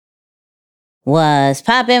Was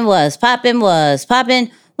poppin', was poppin', was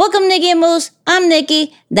poppin'. Welcome, Nikki and Moose. I'm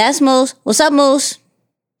Nikki. That's Moose. What's up, Moose?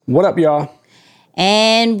 What up, y'all?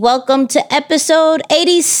 And welcome to episode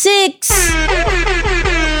 86.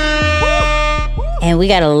 And we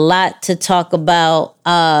got a lot to talk about.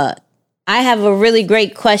 I have a really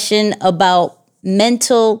great question about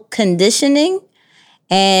mental conditioning.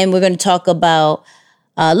 And we're going to talk about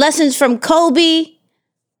lessons from Kobe.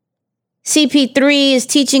 CP3 is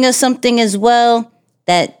teaching us something as well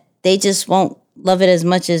that they just won't love it as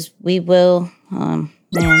much as we will. Man,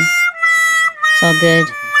 it's all good.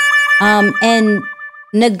 And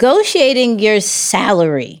negotiating your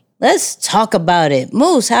salary. Let's talk about it.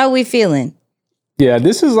 Moose, how are we feeling? Yeah,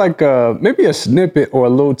 this is like maybe a snippet or a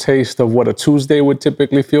little taste of what a Tuesday would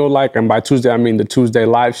typically feel like. And by Tuesday, I mean the Tuesday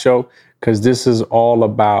live show, because this is all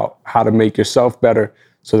about how to make yourself better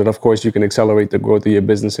so that, of course, you can accelerate the growth of your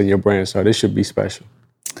business and your brand. So this should be special.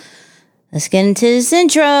 Let's get into this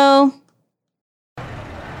intro.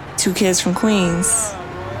 Two kids from Queens,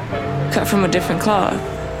 cut from a different cloth.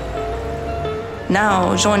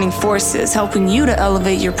 Now joining forces, helping you to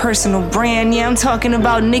elevate your personal brand. Yeah, I'm talking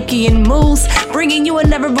about Nikki and Moose, bringing you a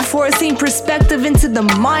never-before-seen perspective into the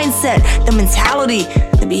mindset, the mentality,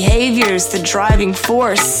 the behaviors, the driving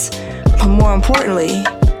force, but more importantly,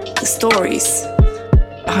 the stories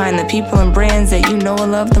behind the people and brands that you know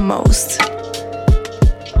and love the most.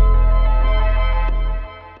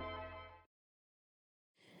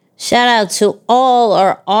 Shout out to all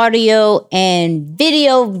our audio and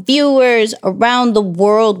video viewers around the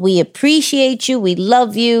world. We appreciate you. We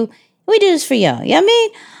love you. We do this for y'all. You know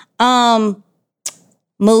what I mean?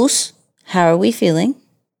 Moose, how are we feeling?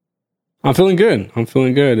 I'm feeling good.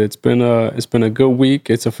 It's been a good week.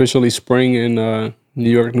 It's officially spring in New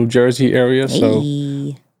York, New Jersey area. So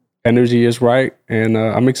energy is right. And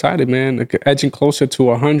I'm excited, man. Edging closer to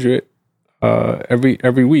 100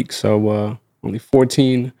 every week. So only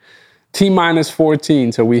 14, T-minus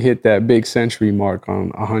 14 till we hit that big century mark on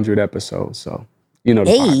 100 episodes. So, you know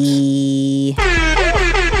the vibes.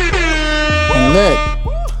 And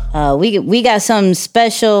look, we got something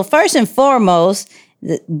special. First and foremost,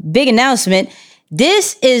 the big announcement.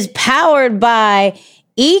 This is powered by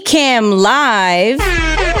Ecamm Live.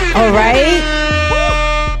 All right.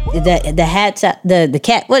 The hat's out, the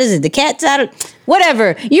cat, what is it? The cat's out of,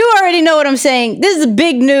 whatever. You already know what I'm saying. This is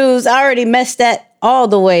big news. I already messed that all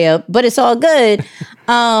the way up, but it's all good.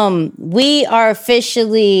 We are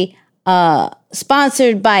officially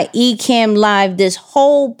sponsored by Ecamm Live. This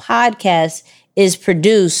whole podcast is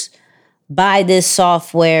produced by this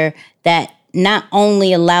software that not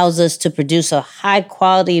only allows us to produce a high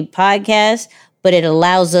quality podcast, but it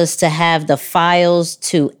allows us to have the files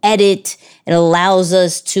to edit. It allows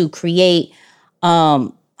us to create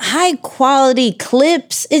high quality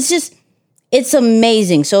clips. It's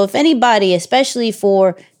amazing. So if anybody, especially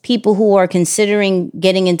for people who are considering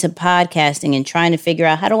getting into podcasting and trying to figure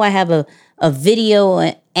out how do I have a video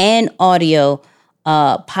and audio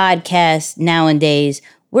podcast nowadays,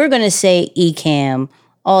 we're going to say Ecamm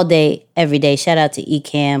all day, every day. Shout out to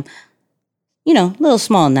Ecamm. You know, little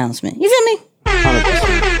small announcement. You feel me?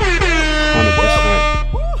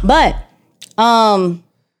 100%. But I'm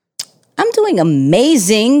doing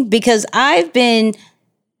amazing because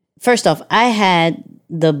first off, I had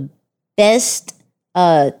the best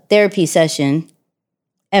therapy session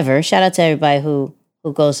ever. Shout out to everybody who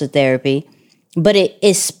goes to therapy. But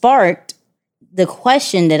it sparked the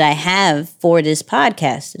question that I have for this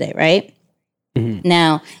podcast today, right? Mm-hmm.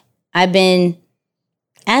 Now, I've been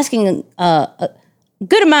asking a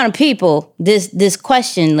good amount of people this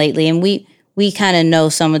question lately, and we kind of know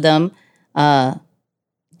some of them.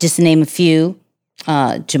 Just to name a few,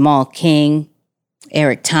 Jamal King,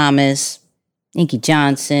 Eric Thomas, Inky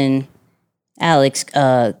Johnson, Alex,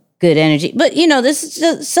 Good Energy. But, you know, this is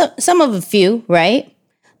just some of a few, right?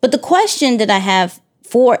 But the question that I have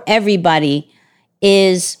for everybody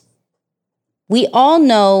is, we all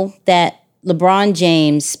know that LeBron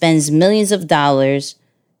James spends millions of dollars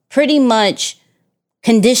pretty much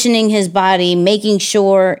conditioning his body, making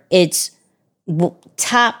sure it's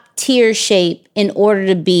top tier shape in order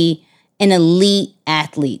to be an elite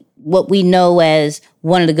athlete, what we know as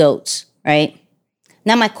one of the GOATs, right?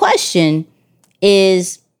 Now, my question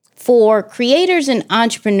is for creators and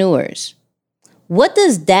entrepreneurs, what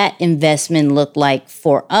does that investment look like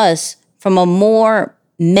for us from a more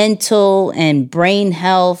mental and brain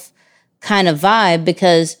health kind of vibe?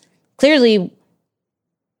 Because clearly,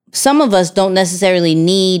 some of us don't necessarily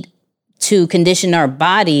need to condition our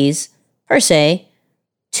bodies per se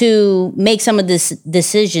to make some of the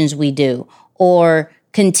decisions we do or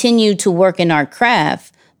continue to work in our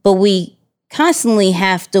craft, but we constantly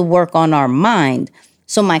have to work on our mind.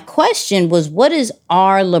 So my question was, what is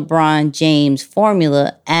our LeBron James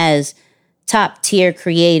formula as top tier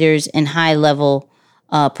creators and high level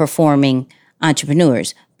performing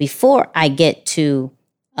entrepreneurs? Before I get to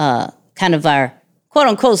kind of our quote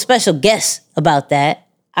unquote special guest about that,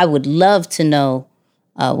 I would love to know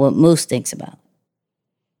what Moose thinks about.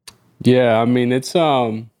 Yeah, I mean, it's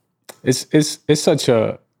so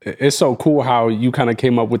cool how you kind of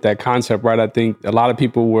came up with that concept, right? I think a lot of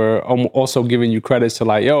people were also giving you credits to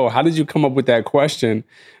like, yo, how did you come up with that question?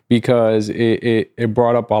 Because it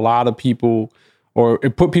brought up a lot of people, or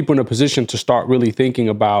it put people in a position to start really thinking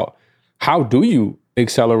about how do you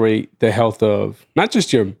accelerate the health of not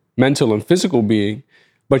just your mental and physical being,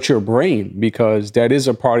 but your brain, because that is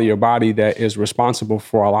a part of your body that is responsible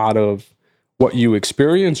for a lot of what you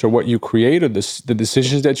experience or what you create or the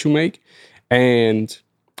decisions that you make. And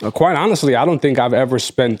quite honestly, I don't think I've ever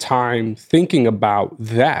spent time thinking about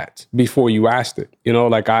that before you asked it. You know,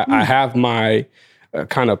 like I have my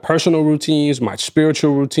kind of personal routines, my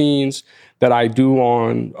spiritual routines that I do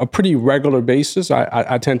on a pretty regular basis.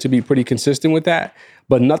 I tend to be pretty consistent with that,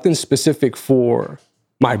 but nothing specific for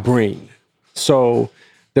my brain. So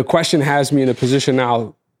the question has me in a position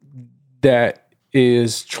now that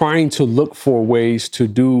is trying to look for ways to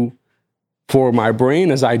do for my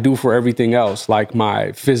brain as I do for everything else, like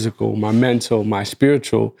my physical, my mental, my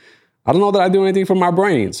spiritual. I don't know that I do anything for my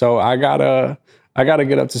brain. So I gotta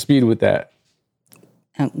get up to speed with that.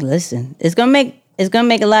 Listen, it's gonna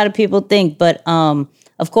make a lot of people think, but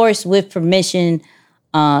of course, with permission,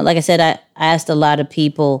 like I said, I asked a lot of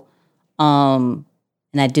people,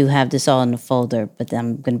 and I do have this all in the folder, but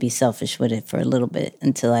I'm going to be selfish with it for a little bit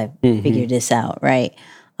until I figure this out, right?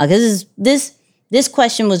 Because this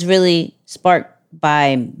question was really sparked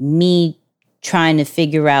by me trying to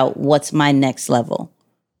figure out what's my next level,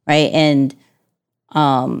 right? And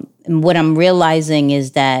what I'm realizing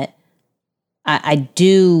is that I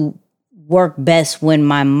do work best when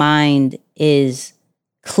my mind is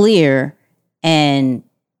clear and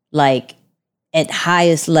like at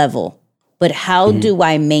highest level. But how do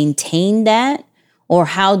I maintain that? Or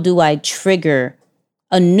how do I trigger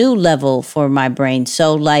a new level for my brain?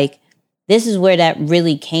 So like, this is where that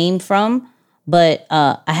really came from. But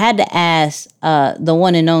I had to ask the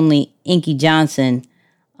one and only Inky Johnson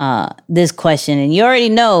this question. And you already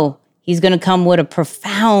know he's going to come with a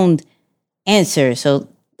profound answer. So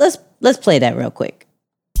let's play that real quick.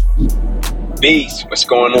 Beast, what's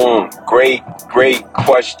going on? Great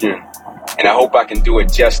question. And I hope I can do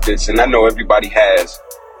it justice. And I know everybody has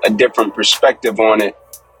a different perspective on it.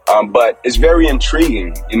 But it's very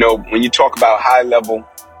intriguing. You know, when you talk about high level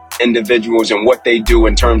individuals and what they do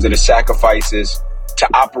in terms of the sacrifices to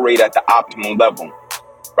operate at the optimal level,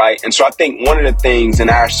 right? And so I think one of the things in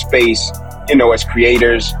our space, you know, as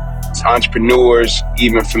creators, as entrepreneurs,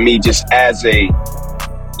 even for me, just as a,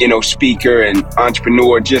 you know, speaker and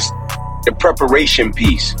entrepreneur, just the preparation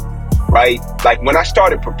piece, right? Like when I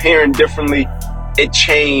started preparing differently, it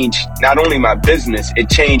changed not only my business, it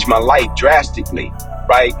changed my life drastically,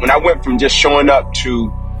 right? When I went from just showing up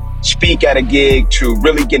to speak at a gig to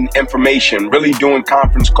really getting information, really doing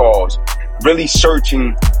conference calls, really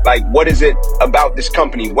searching, like, what is it about this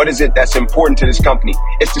company? What is it that's important to this company?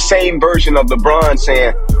 It's the same version of LeBron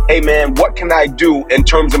saying, hey man, what can I do in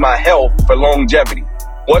terms of my health for longevity?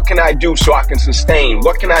 What can I do so I can sustain?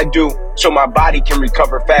 What can I do so my body can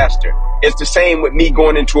recover faster? It's the same with me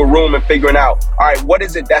going into a room and figuring out, all right, what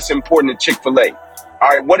is it that's important to Chick-fil-A? All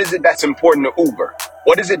right, what is it that's important to Uber?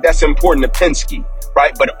 What is it that's important to Penske,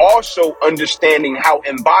 right? But also understanding how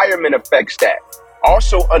environment affects that.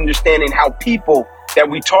 Also understanding how people that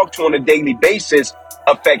we talk to on a daily basis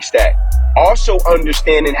affects that. Also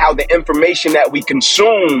understanding how the information that we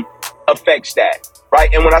consume affects that, right?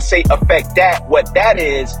 And when I say affect that, what that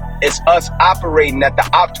is us operating at the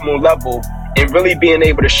optimal level and really being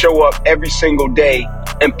able to show up every single day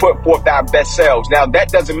and put forth our best selves. Now, that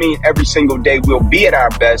doesn't mean every single day we'll be at our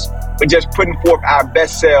best, but just putting forth our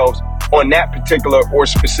best selves on that particular or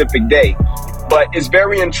specific day. But it's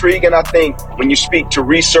very intriguing, I think, when you speak to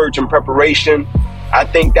research and preparation. I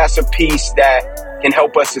think that's a piece that can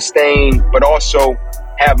help us sustain, but also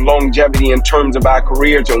have longevity in terms of our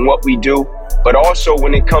careers and what we do. But also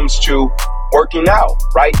when it comes to working out,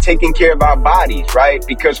 right? Taking care of our bodies, right?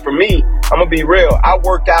 Because for me, I'm gonna be real, I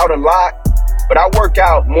work out a lot, but I work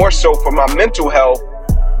out more so for my mental health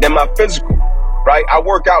than my physical, right? I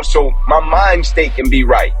work out so my mind state can be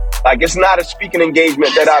right. Like, it's not a speaking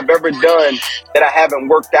engagement that I've ever done that I haven't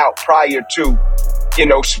worked out prior to, you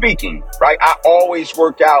know, speaking, right? I always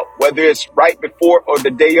work out, whether it's right before or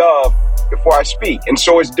the day of, before I speak. And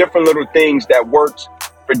so it's different little things that works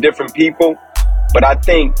for different people. But I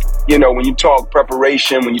think, when you talk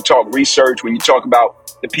preparation, when you talk research, when you talk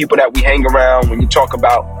about the people that we hang around, when you talk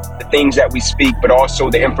about the things that we speak, but also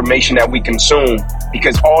the information that we consume,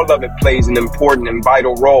 because all of it plays an important and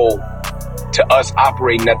vital role to us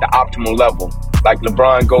operating at the optimal level. Like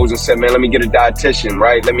LeBron goes and said, man, let me get a dietitian,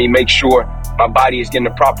 right? Let me make sure my body is getting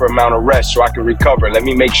the proper amount of rest so I can recover. Let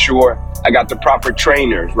me make sure I got the proper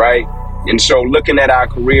trainers, right? And so looking at our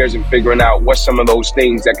careers and figuring out what's some of those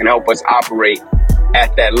things that can help us operate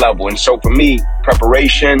at that level. And so for me,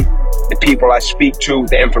 preparation, the people I speak to,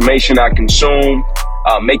 the information I consume,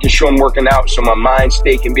 making sure I'm working out so my mind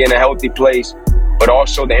state can be in a healthy place, but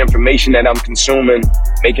also the information that I'm consuming,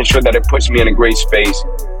 making sure that it puts me in a great space,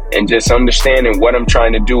 and just understanding what I'm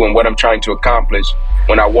trying to do and what I'm trying to accomplish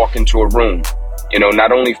when I walk into a room,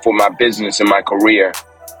 not only for my business and my career,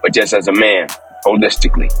 but just as a man,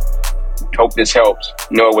 holistically. Hope this helps. I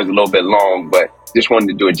know it was a little bit long, but just wanted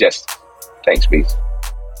to do it justice. Thanks, Beast.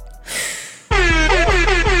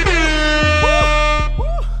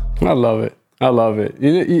 I love it. I love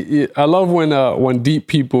it. I love when deep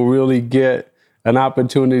people really get an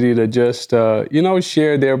opportunity to just,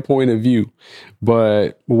 share their point of view.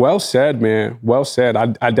 But well said, man. Well said.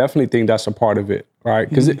 I definitely think that's a part of it, right?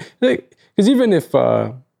 Because even if,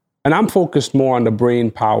 and I'm focused more on the brain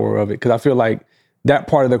power of it, because I feel like that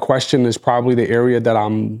part of the question is probably the area that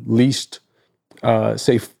I'm least,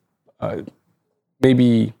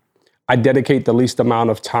 maybe I dedicate the least amount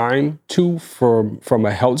of time to from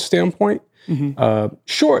a health standpoint. Mm-hmm.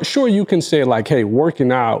 Sure, you can say like, hey,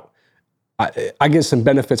 working out, I get some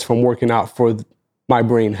benefits from working out for my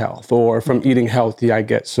brain health, or from eating healthy, I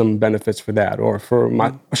get some benefits for that, or for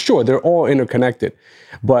my, sure, they're all interconnected.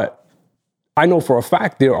 But I know for a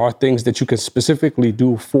fact there are things that you can specifically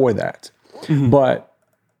do for that. Mm-hmm. But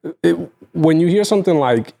when you hear something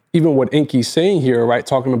like even what Inky's saying here, right,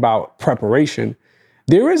 talking about preparation,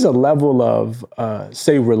 there is a level of,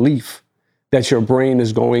 say, relief that your brain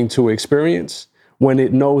is going to experience when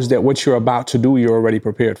it knows that what you're about to do, you're already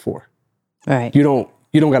prepared for. Right. You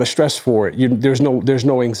don't got to stress for it. There's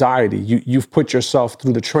no anxiety. You've put yourself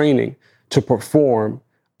through the training to perform,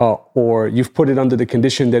 or you've put it under the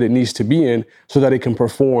condition that it needs to be in so that it can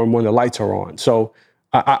perform when the lights are on. So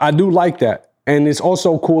I do like that. And it's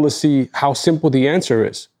also cool to see how simple the answer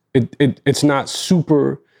is. It's not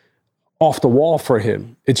super off the wall for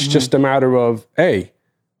him. It's just a matter of, hey,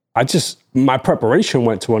 my preparation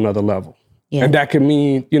went to another level. Yeah. And that can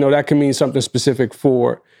mean something specific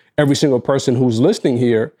for every single person who's listening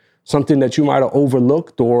here, something that you might have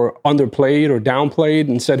overlooked or underplayed or downplayed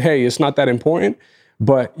and said, hey, it's not that important,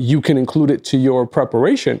 but you can include it to your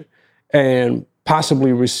preparation and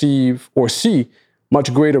possibly receive or see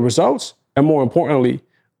much greater results. And more importantly,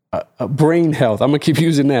 brain health. I'm going to keep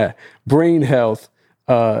using that. Brain health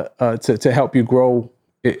to help you grow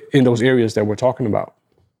in those areas that we're talking about.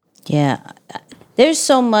 Yeah. There's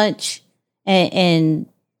so much, and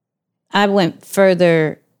I went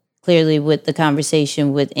further clearly with the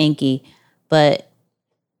conversation with Inky, but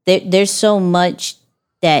there's so much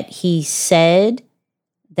that he said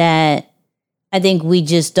that I think we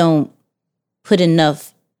just don't put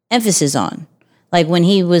enough emphasis on. Like when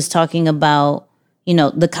he was talking about,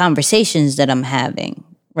 the conversations that I'm having,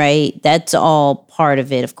 right? That's all part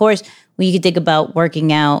of it. Of course, when you can think about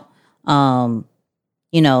working out,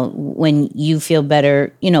 when you feel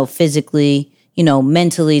better, physically,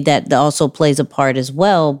 mentally, that also plays a part as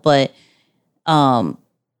well. But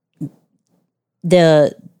the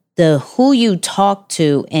who you talk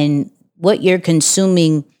to and what you're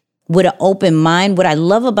consuming with an open mind, what I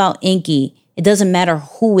love about Inky, it doesn't matter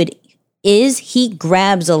who it is, he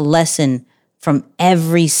grabs a lesson from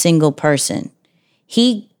every single person.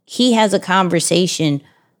 He has a conversation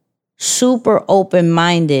super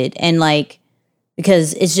open-minded and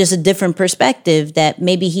because it's just a different perspective that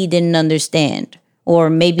maybe he didn't understand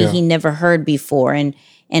or maybe he never heard before. And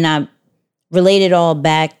I relate it all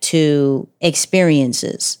back to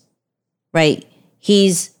experiences, right?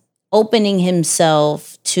 He's opening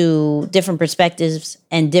himself to different perspectives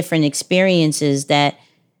and different experiences that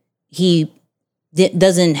he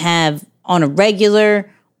doesn't have on a regular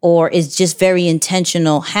or is just very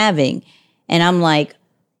intentional having. And I'm like,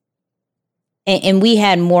 and we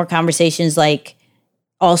had more conversations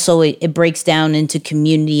also it breaks down into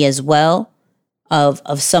community as well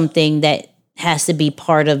of something that has to be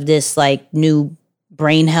part of this new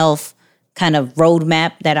brain health kind of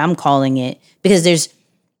roadmap that I'm calling it, because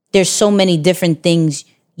there's so many different things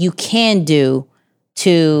you can do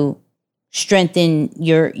to strengthen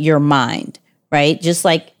your mind, right? Just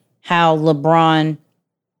like how LeBron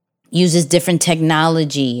uses different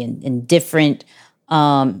technology and different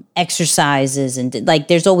exercises, and like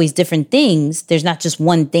there's always different things. There's not just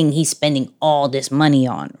one thing he's spending all this money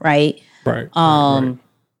on, right? Right.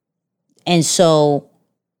 And so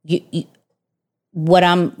what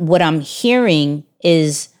I'm hearing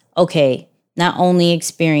is, okay, not only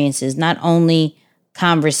experiences, not only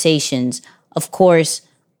conversations, of course,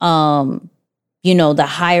 the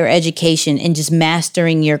higher education and just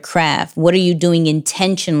mastering your craft. What are you doing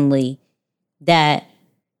intentionally that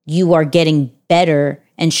you are getting better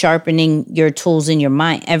and sharpening your tools in your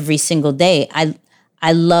mind every single day?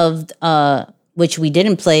 I loved, which we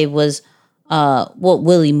didn't play, was what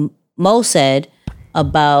Willie Mo said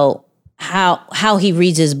about how he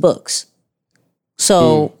reads his books.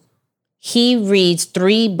 So he reads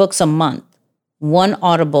 3 books a month, 1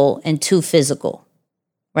 Audible and 2 physical,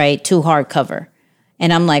 right? 2 hardcover.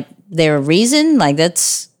 And I'm like, there a reason? Like,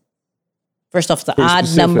 that's first off the pretty odd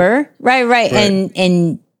specific. Number. Right.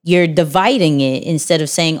 And you're dividing it instead of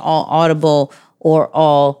saying all Audible or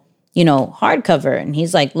all, hardcover. And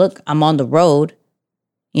he's like, look, I'm on the road,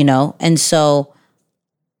 and so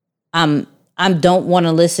I don't want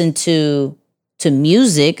to listen to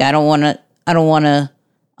music. I always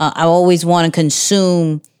want to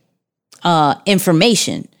consume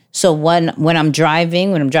information. So when I'm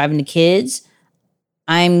driving the kids,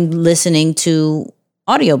 I'm listening to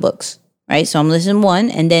audiobooks, right? So I'm listening to one,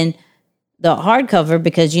 and then the hardcover,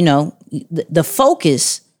 because the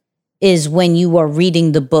focus is when you are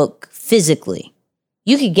reading the book physically.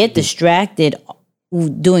 You could get distracted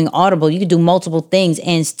doing Audible. You could do multiple things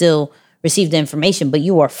and still receive the information, but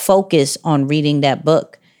you are focused on reading that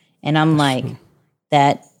book. And I'm like,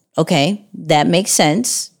 that makes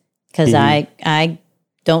sense, because I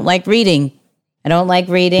don't like reading. I don't like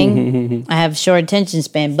reading. I have short attention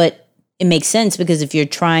span, but it makes sense, because if you're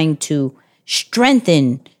trying to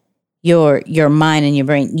strengthen your mind and your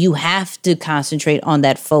brain, you have to concentrate on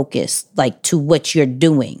that focus, like to what you're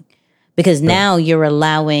doing, because now you're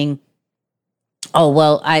allowing,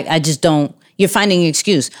 I just don't, you're finding an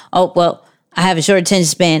excuse. Oh, well, I have a short attention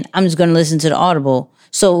span. I'm just going to listen to the Audible.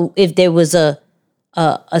 So if there was a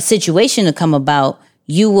situation to come about,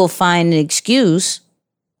 you will find an excuse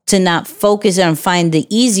to not focus and find the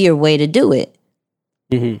easier way to do it.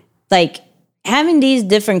 Like, having these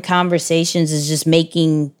different conversations is just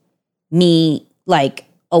making me like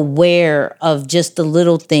aware of just the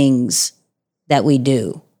little things that we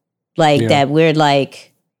do. Like that we're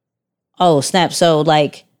like, oh snap. So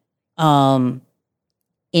like, in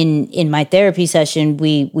my therapy session,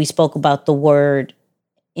 we spoke about the word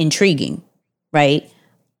intriguing, right?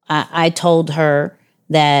 I told her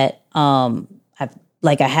that, I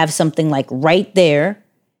have something like right there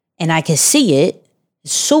and I can see it.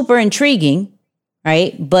 It's super intriguing,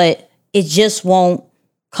 right? But it just won't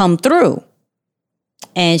come through.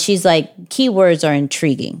 And she's like, keywords are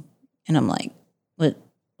intriguing. And I'm like,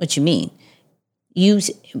 what you mean?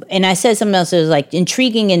 And I said something else. It was like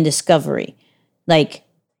intriguing and discovery. Like,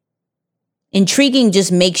 intriguing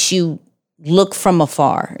just makes you look from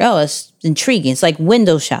afar. Oh, it's intriguing. It's like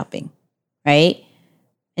window shopping, right?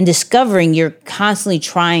 And discovering, you're constantly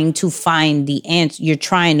trying to find the answer. You're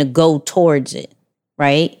trying to go towards it,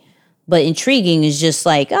 right? But intriguing is just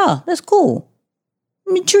like, oh, that's cool.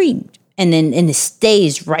 I'm intrigued. And it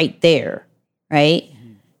stays right there, right?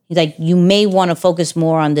 Like, you may want to focus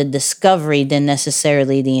more on the discovery than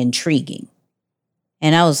necessarily the intriguing.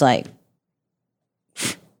 And I was like,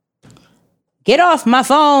 get off my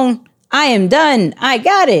phone. I am done. I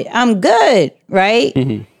got it. I'm good,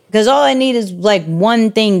 right? Because all I need is like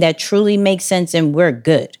one thing that truly makes sense, and we're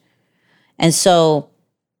good. And so,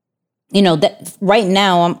 that right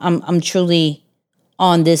now I'm truly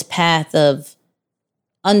on this path of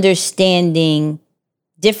understanding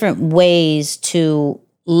different ways to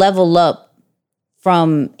level up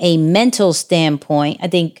from a mental standpoint. I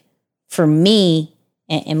think for me,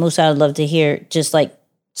 and Musa, I'd love to hear just like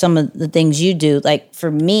some of the things you do. Like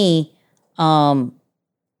for me,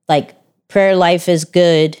 like prayer life is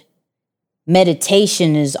good.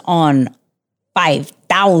 Meditation is on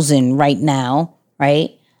 5,000 right now,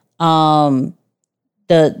 right? The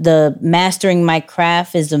mastering my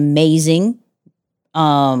craft is amazing.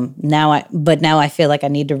 Now I feel like I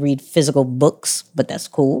need to read physical books, but that's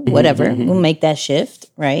cool. Whatever. We'll make that shift,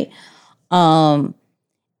 right? And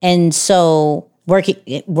so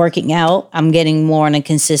working out, I'm getting more on a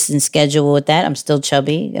consistent schedule with that. I'm still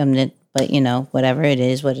chubby, but whatever, it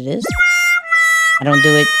is what it is. I don't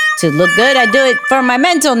do it to look good. I do it for my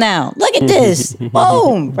mental now. Look at this.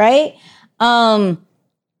 Boom, right?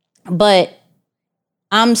 But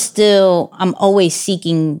I'm always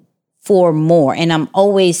seeking for more. And I'm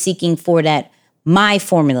always seeking for that, my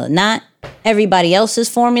formula, not everybody else's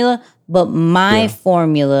formula, but my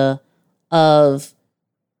formula of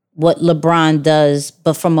what LeBron does,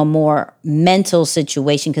 but from a more mental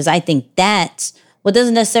situation. Because I think that's what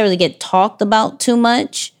doesn't necessarily get talked about too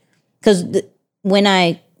much. Because when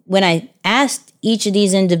I asked each of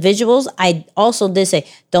these individuals, I also did say,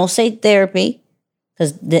 don't say therapy,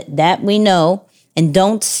 because that we know, and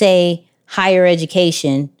don't say higher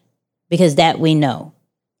education, because that we know,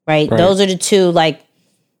 right? Those are the two like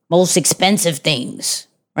most expensive things,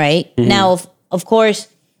 right? Mm-hmm. Now, of course,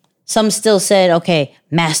 some still said, okay,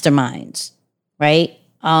 masterminds, right?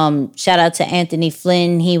 Shout out to Anthony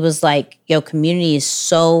Flynn. He was like, yo, community is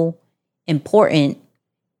so important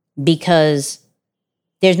because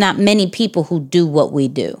there's not many people who do what we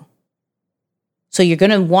do. So you're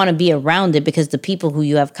going to want to be around it because the people who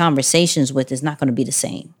you have conversations with is not going to be the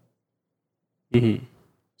same. Mm-hmm.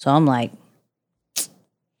 So I'm like,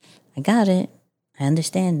 I got it. I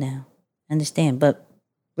understand now. I understand. But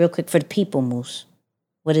real quick for the people, Moose,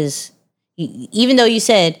 what is, even though you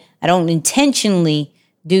said I don't intentionally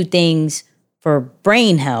do things for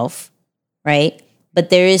brain health, right? But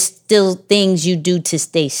there is still things you do to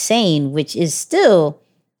stay sane, which is still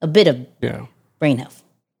a bit of brain health.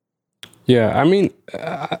 Yeah, I mean,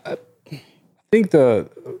 I think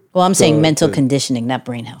I'm saying mental conditioning, not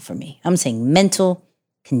brain health for me. I'm saying mental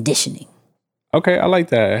conditioning. Okay, I like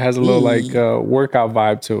that. It has a little like workout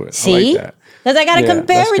vibe to it. See? I like that. Because I got to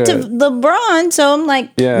compare it to LeBron, so I'm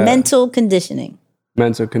like, mental conditioning.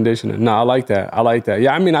 Mental conditioning. No, I like that.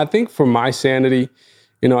 Yeah, I mean, I think for my sanity,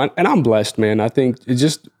 you know, and I'm blessed, man. I think it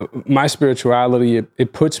just, my spirituality,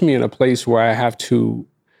 it puts me in a place where I have to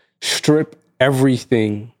strip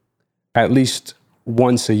everything at least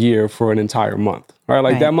once a year for an entire month. All right,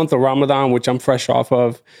 like that month of Ramadan, which I'm fresh off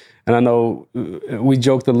of. And I know we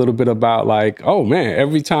joked a little bit about like, oh man,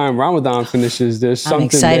 every time Ramadan finishes, there's something I'm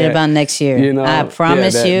excited about next year. You know, I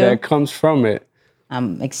promise you. That comes from it.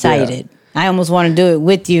 I'm excited. Yeah. I almost want to do it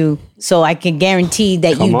with you so I can guarantee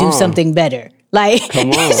that you do something better. Like,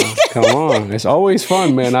 come on. It's always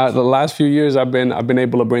fun, man. The last few years I've been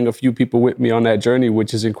able to bring a few people with me on that journey,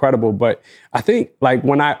 which is incredible. But I think like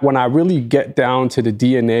when I really get down to the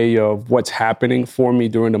DNA of what's happening for me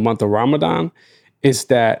during the month of Ramadan, is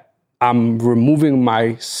that I'm removing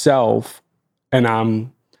myself and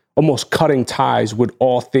I'm almost cutting ties with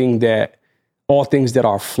all things that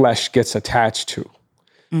our flesh gets attached to.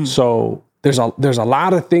 So there's a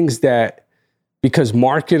lot of things that, because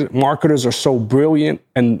marketers are so brilliant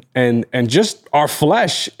and just our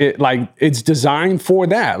flesh, it's designed for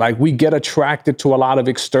that. Like we get attracted to a lot of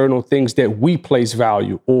external things that we place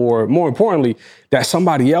value, or more importantly, that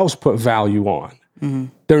somebody else put value on. Mm-hmm.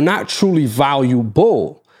 They're not truly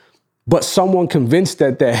valuable, but someone convinced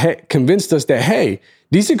us that, hey,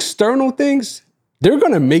 these external things, they're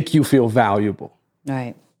going to make you feel valuable.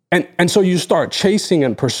 Right. And so you start chasing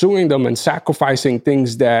and pursuing them and sacrificing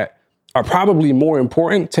things that are probably more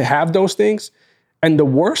important to have those things. And the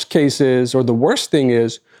worst thing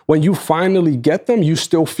is when you finally get them, you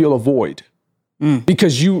still feel a void.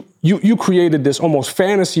 Because you created this almost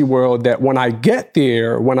fantasy world that when I get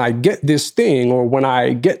there, when I get this thing, or when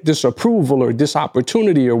I get this approval or this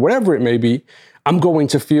opportunity or whatever it may be, I'm going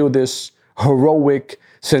to feel this heroic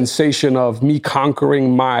sensation of me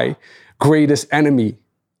conquering my greatest enemy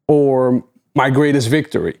or my greatest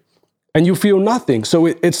victory. And you feel nothing. So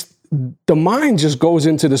it's the mind just goes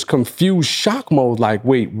into this confused shock mode, like,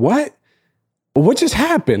 wait, what? What just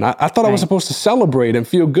happened? I thought I was supposed to celebrate and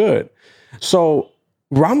feel good. So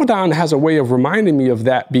Ramadan has a way of reminding me of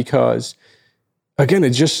that because, again,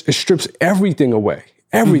 it strips everything away.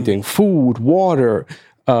 Everything, food, water,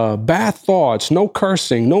 bad thoughts, no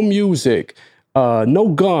cursing, no music,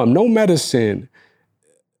 no gum, no medicine,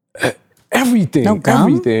 everything. No gum?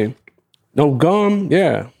 Everything. No gum,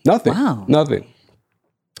 yeah, nothing. Wow.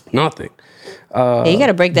 Nothing. Yeah, you got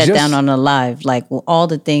to break that down on the live, like all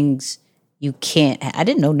the things you can't. I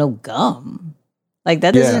didn't know no gum. Like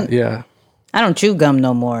that doesn't. Yeah. I don't chew gum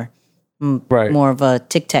no more. Right. More of a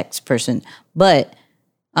Tic Tacs person, but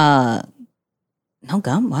no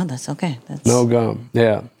gum. Wow, that's okay. No gum.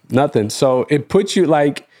 Yeah, nothing. So it puts you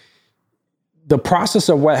like the process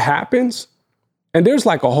of what happens, and there's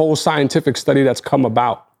like a whole scientific study that's come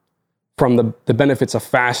about from the benefits of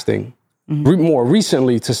fasting. More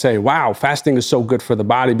recently to say, wow, fasting is so good for the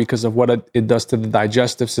body because of what it does to the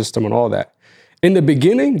digestive system and all that. In the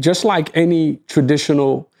beginning, just like any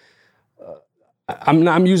traditional,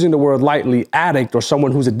 I'm using the word lightly, addict or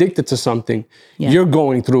someone who's addicted to something, you're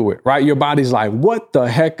going through it, right? Your body's like, what the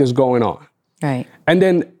heck is going on? Right. And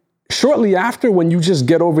then shortly after, when you just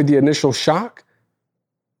get over the initial shock,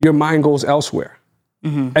 your mind goes elsewhere.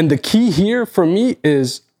 And the key here for me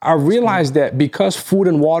is I realized that because food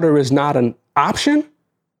and water is not an option,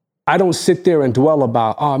 I don't sit there and dwell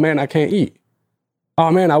about, oh man, I can't eat. Oh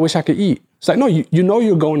man, I wish I could eat. It's like, no, you know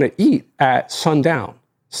you're going to eat at sundown,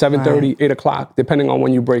 7:30, 8 o'clock, depending on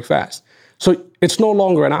when you break fast. So it's no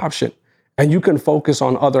longer an option. And you can focus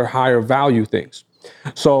on other higher value things.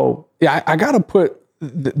 So yeah, I gotta put,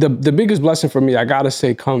 the biggest blessing for me, I gotta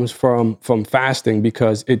say, comes from fasting,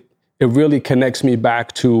 because it really connects me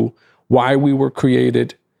back to why we were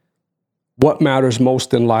created, what matters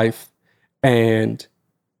most in life, and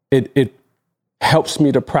it helps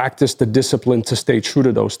me to practice the discipline to stay true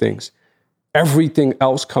to those things. Everything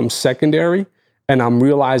else comes secondary, and I'm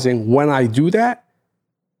realizing when I do that,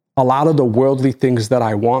 a lot of the worldly things that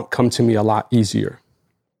I want come to me a lot easier.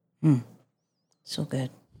 So good.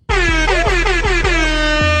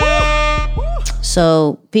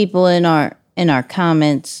 So people in our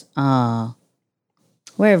comments,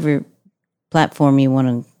 wherever platform you want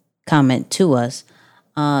to comment to us,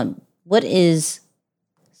 what is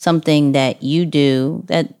something that you do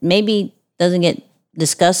that maybe doesn't get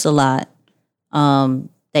discussed a lot,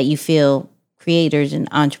 that you feel creators and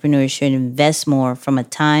entrepreneurs should invest more from a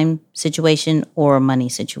time situation or a money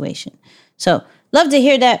situation? So love to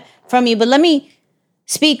hear that from you, but let me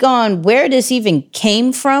speak on where this even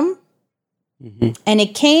came from. And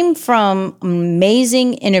it came from an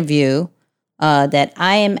amazing interview that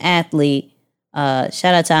I Am Athlete, shout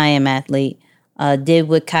out to I Am Athlete, did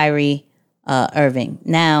with Kyrie Irving.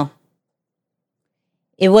 Now,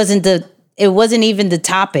 it wasn't even the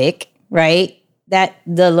topic, right? That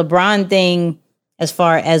the LeBron thing, as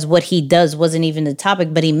far as what he does, wasn't even the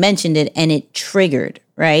topic, but he mentioned it and it triggered,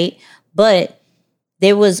 right? But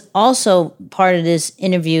there was also part of this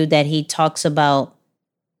interview that he talks about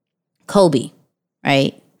Kobe,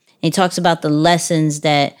 right? And he talks about the lessons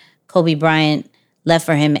that Kobe Bryant left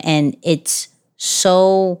for him. And it's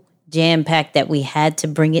so jam-packed that we had to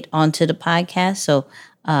bring it onto the podcast. So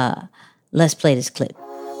let's play this clip.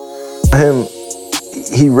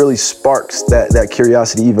 He really sparks that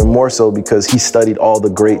curiosity even more so, because he studied all the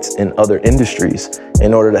greats in other industries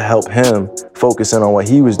in order to help him focus in on what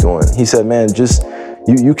he was doing. He said, man, just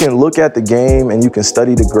you can look at the game and you can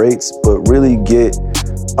study the greats, but really get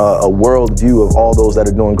a world view of all those that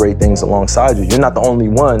are doing great things alongside you. You're not the only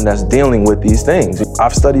one that's dealing with these things.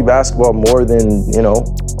 I've studied basketball more than,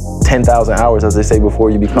 10,000 hours, as they say,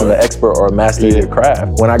 before you become an expert or a master of your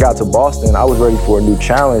craft. When I got to Boston, I was ready for a new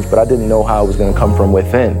challenge, but I didn't know how it was going to come from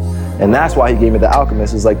within. And that's why he gave me The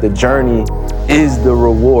Alchemist. It's like the journey is the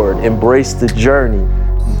reward. Embrace the journey.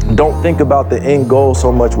 Don't think about the end goal so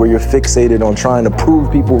much where you're fixated on trying to prove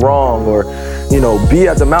people wrong or, be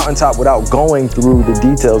at the mountaintop without going through the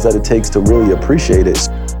details that it takes to really appreciate it.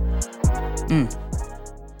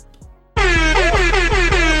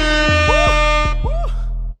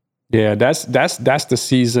 Yeah, that's the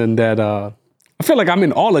season that I feel like I'm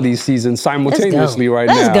in all of these seasons simultaneously right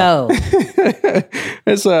now.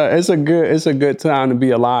 Let's go. It's a good time to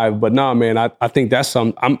be alive. But no, man, I think that's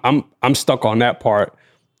I'm stuck on that part.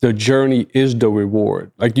 The journey is the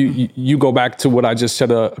reward. Like you go back to what I just said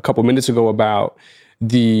a couple minutes ago about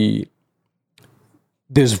this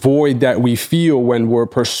void that we feel when we're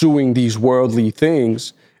pursuing these worldly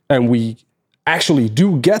things, and we actually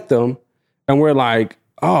do get them, and we're like,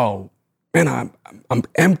 oh man, I'm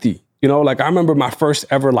empty. Like I remember my first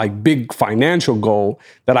ever big financial goal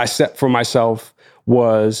that I set for myself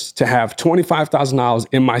was to have $25,000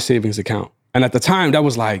 in my savings account. And at the time that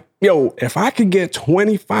was like, yo, if I could get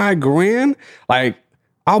 25 grand,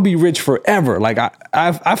 I'll be rich forever.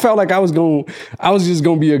 I felt like I was just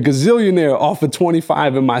gonna be a gazillionaire off of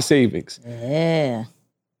 25 in my savings. Yeah.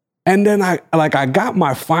 And then I got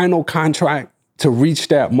my final contract to reach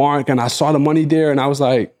that mark, and I saw the money there, and I was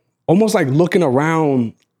like, almost like looking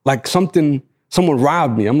around, like someone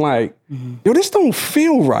robbed me. I'm like, yo, this don't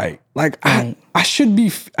feel right. I should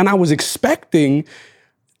be, and I was expecting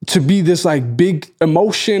to be this big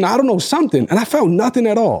emotion, I don't know, something, and I felt nothing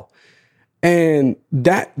at all. And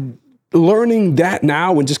that, learning that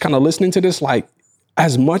now and just kind of listening to this,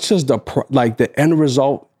 as much as the end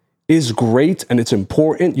result is great and it's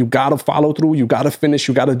important, you gotta follow through, you gotta finish,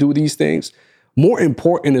 you gotta do these things. More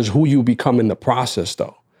important is who you become in the process,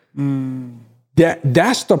 though.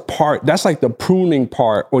 That's the part, that's the pruning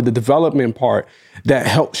part or the development part that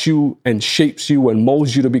helps you and shapes you and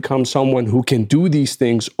molds you to become someone who can do these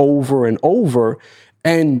things over and over.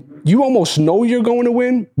 And you almost know you're going to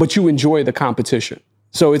win, but you enjoy the competition.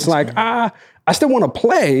 So it's I still want to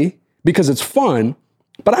play because it's fun,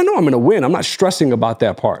 but I know I'm going to win. I'm not stressing about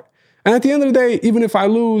that part. And at the end of the day, even if I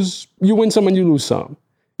lose, you win some and you lose some.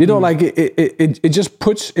 You know, like it just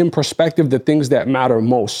puts in perspective the things that matter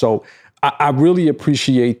most. So I really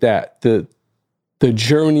appreciate that, the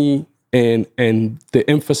journey and the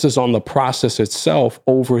emphasis on the process itself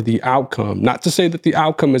over the outcome. Not to say that the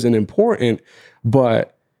outcome isn't important,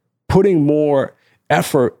 but putting more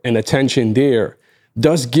effort and attention there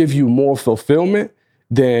does give you more fulfillment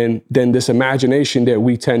than this imagination that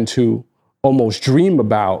we tend to almost dream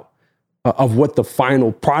about of what the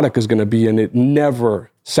final product is going to be, and it never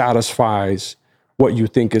satisfies what you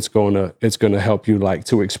think it's gonna help you like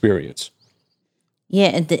to experience. Yeah,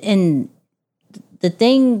 and the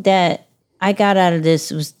thing that I got out of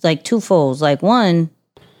this was like twofold. Like one,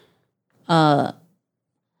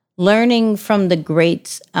 learning from the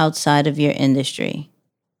greats outside of your industry.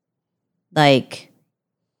 Like,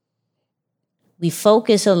 we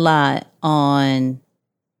focus a lot on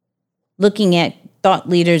looking at thought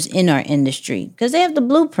leaders in our industry because they have the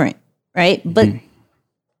blueprint, right? But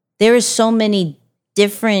there is so many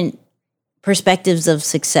different perspectives of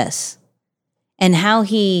success. And how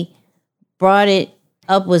he brought it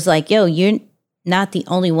up was like, yo, you're not the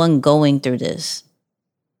only one going through this.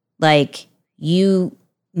 Like, you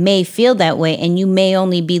may feel that way, and you may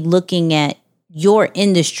only be looking at your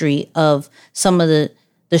industry of some of the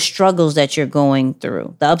struggles that you're going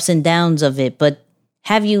through, the ups and downs of it. But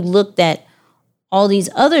have you looked at all these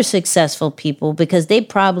other successful people, because they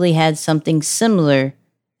probably had something similar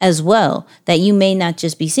as well that you may not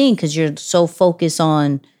just be seeing because you're so focused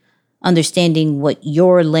on understanding what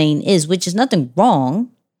your lane is, which is nothing wrong,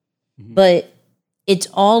 but it's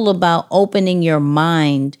all about opening your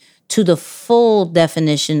mind to the full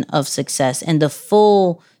definition of success and the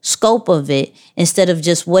full scope of it instead of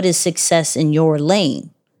just what is success in your lane.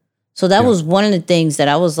 So that was one of the things that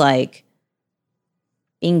I was like,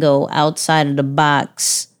 bingo, outside of the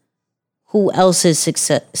box. Who else is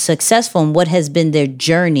successful and what has been their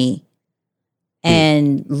journey?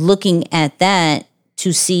 And looking at that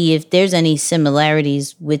to see if there's any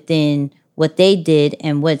similarities within what they did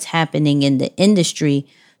and what's happening in the industry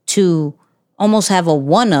to almost have a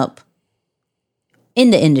one-up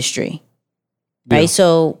in the industry, right?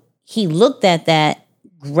 So he looked at that,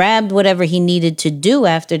 grabbed whatever he needed to do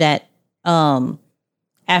after that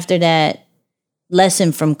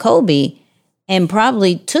lesson from Kobe, and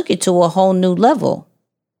probably took it to a whole new level,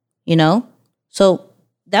 you know? So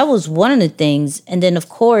that was one of the things. And then, of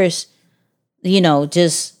course, you know,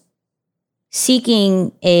 just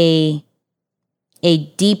seeking a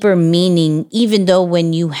deeper meaning, even though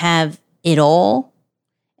when you have it all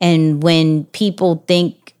and when people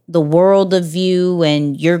think the world of you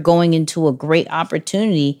and you're going into a great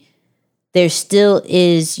opportunity, there still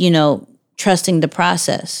is, you know, trusting the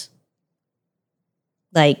process.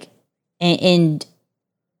 Like, and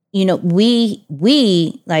you know, we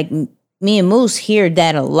like me and Moose hear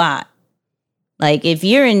that a lot. Like, if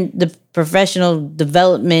you're in the professional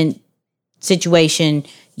development situation,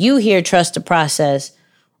 you hear trust the process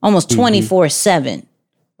almost 24/7,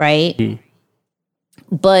 right?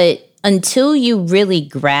 But until you really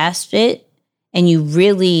grasp it and you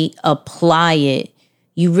really apply it,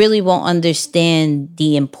 you really won't understand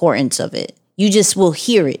the importance of it. You just will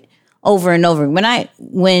hear it over and over.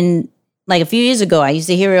 When like a few years ago, I used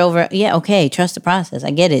to hear it over. Yeah, okay, trust the process.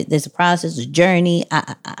 I get it. There's a process, a journey.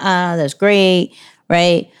 That's great,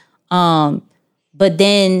 right? But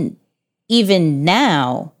then even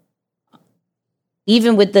now,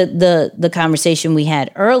 even with the conversation we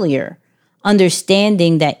had earlier,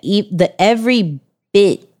 understanding that every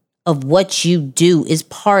bit of what you do is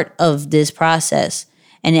part of this process,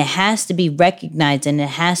 and it has to be recognized and it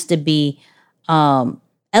has to be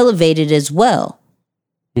elevated as well.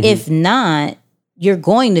 If not, you're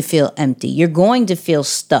going to feel empty. You're going to feel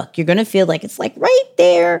stuck. You're going to feel like it's like right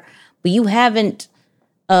there, but you haven't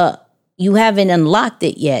unlocked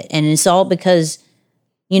it yet. And it's all because,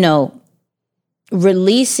 you know,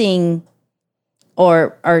 releasing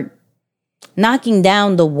or knocking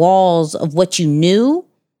down the walls of what you knew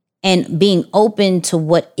and being open to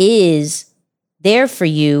what is there for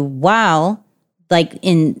you, while like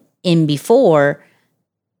in before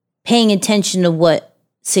paying attention to what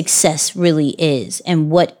success really is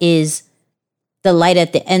and what is the light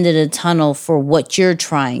at the end of the tunnel for what you're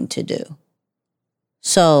trying to do.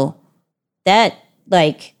 So that,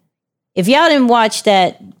 like, if y'all didn't watch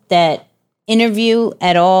that interview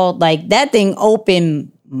at all, like, that thing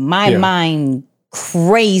opened my mind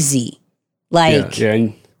crazy. Like,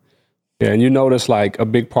 and you notice like a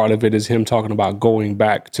big part of it is him talking about going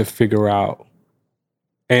back to figure out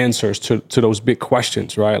answers to those big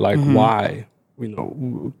questions, right? Like, why? You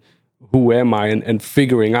know, who am I, and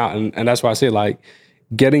figuring out. And that's why I say, like,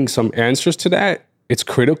 getting some answers to that, it's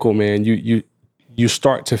critical, man. You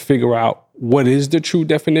start to figure out what is the true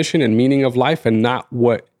definition and meaning of life, and not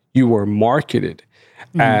what you were marketed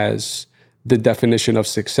as the definition of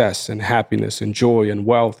success and happiness and joy and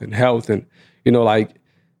wealth and health. And, you know, like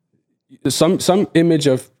some image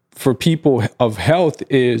for people of health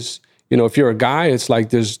is, you know, if you're a guy, it's like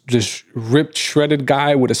this ripped, shredded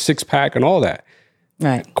guy with a six-pack and all that.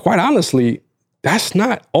 Right. Quite honestly, that's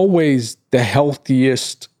not always the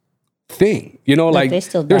healthiest thing. You know, like they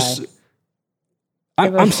still die.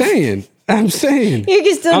 I'm saying. You can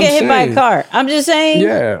still get hit by a car. I'm just saying.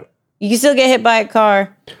 Yeah. You can still get hit by a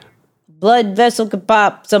car. Blood vessel could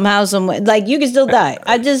pop somehow, somewhere. Like, you can still die.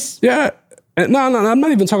 Yeah. No, I'm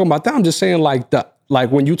not even talking about that. I'm just saying,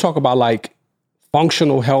 like, when you talk about, like,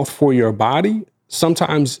 functional health for your body,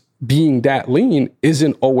 sometimes being that lean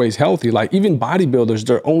isn't always healthy. Like, even bodybuilders,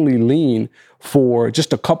 they're only lean for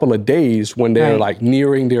just a couple of days when they're like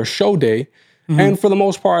nearing their show day. And for the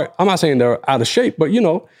most part, I'm not saying they're out of shape, but, you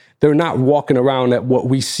know, they're not walking around at what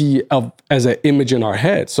we see as an image in our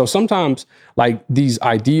head. So sometimes, like, these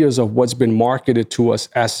ideas of what's been marketed to us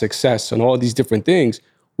as success and all these different things,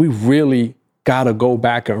 we really got to go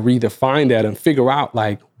back and redefine that and figure out,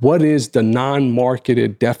 like, what is the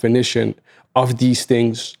non-marketed definition of these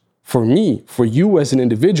things for me, for you as an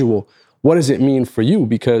individual? What does it mean for you?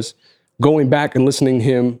 Because going back and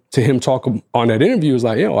listening to him talk on that interview is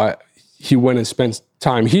like, you know, he went and spent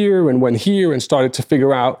time here and went here and started to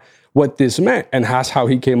figure out what this meant. And that's how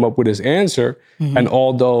he came up with his answer. And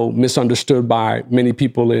although misunderstood by many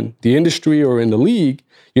people in the industry or in the league,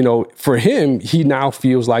 you know, for him, he now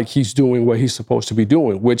feels like he's doing what he's supposed to be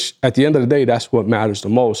doing, which at the end of the day, that's what matters the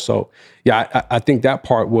most. So yeah, I think that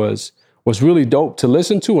part was really dope to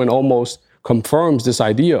listen to, and almost confirms this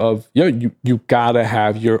idea of, you gotta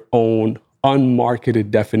have your own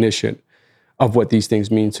unmarketed definition of what these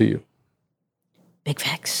things mean to you. Big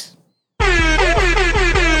facts.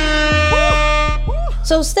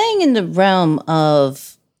 So staying in the realm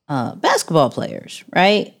of basketball players,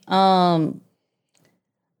 right? There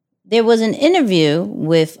was an interview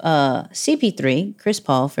with CP3, Chris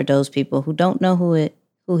Paul, for those people who don't know who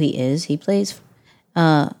he is. He plays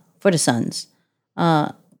for the Suns.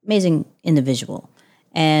 Amazing individual.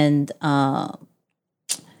 And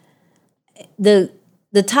the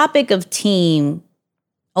topic of team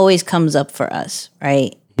always comes up for us,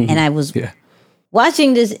 right? And I was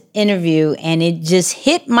watching this interview, and it just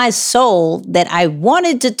hit my soul that I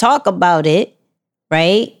wanted to talk about it,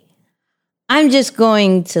 right? I'm just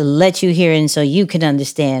going to let you hear it so you can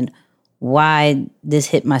understand why this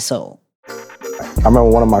hit my soul. I remember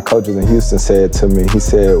one of my coaches in Houston said to me, he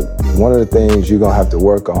said, one of the things you're going to have to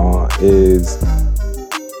work on is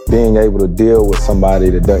being able to deal with somebody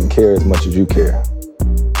that doesn't care as much as you care.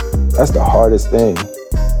 That's the hardest thing.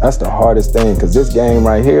 That's the hardest thing, because this game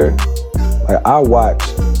right here, like, I watch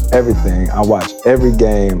everything. I watch every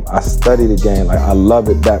game. I study the game. Like, I love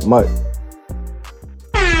it that much.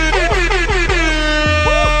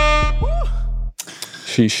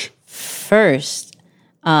 Sheesh. First,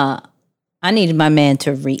 I needed my man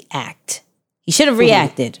to react. He should have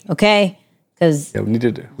reacted, okay? Because we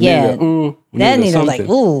needed like, ooh,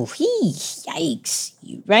 yikes,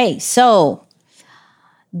 right? So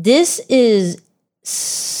this is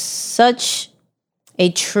such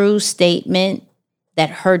a true statement that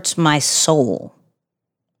hurts my soul,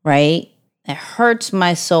 right? That hurts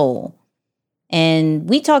my soul. And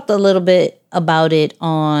we talked a little bit about it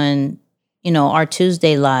on, you know, our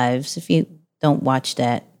Tuesday lives. If you don't watch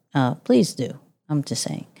that, please do. I'm just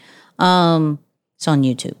saying. It's on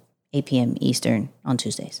YouTube, 8 p.m. Eastern on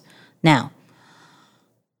Tuesdays. Now,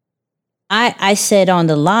 I said on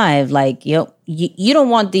the live, like, you don't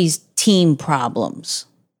want these team problems.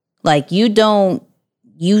 Like, you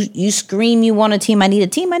scream you want a team. I need a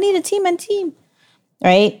team.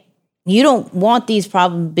 Right? You don't want these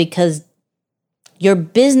problems because your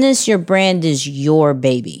business, your brand is your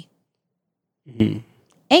baby. Mm-hmm.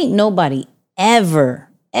 Ain't nobody ever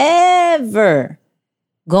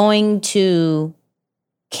going to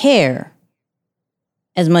care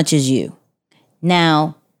as much as you.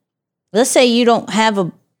 Now, let's say you don't have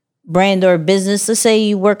a brand or a business. Let's say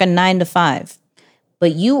you work a 9 to 5,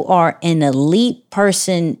 but you are an elite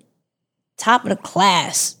person, top of the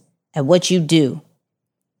class at what you do.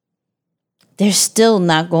 There's still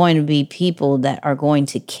not going to be people that are going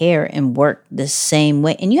to care and work the same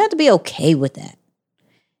way. And you have to be okay with that.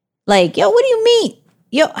 Like, what do you mean?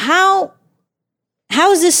 How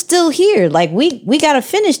is this still here? Like, we got to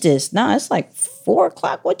finish this. No, it's like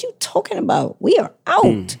 4:00. What you talking about? We are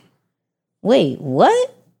out. Wait,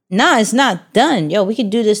 what? nah, it's not done. Yo, we can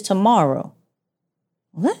do this tomorrow.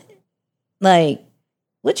 What? Like,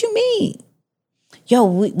 what you mean? Yo,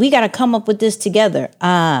 we got to come up with this together.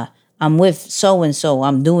 I'm with so-and-so.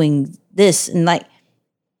 I'm doing this. And like,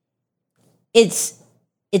 it's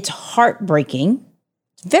heartbreaking.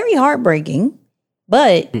 It's very heartbreaking,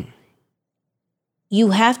 but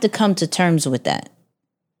you have to come to terms with that.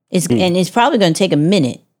 And it's probably going to take a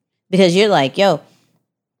minute because you're like, yo,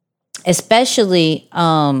 especially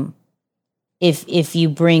if you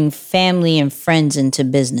bring family and friends into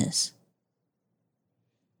business.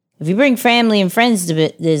 If you bring family and friends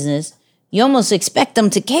to business, you almost expect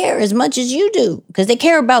them to care as much as you do because they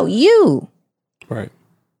care about you. Right.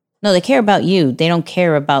 No, they care about you. They don't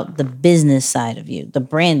care about the business side of you, the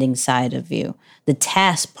branding side of you, the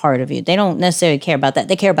task part of you. They don't necessarily care about that.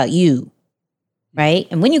 They care about you, right?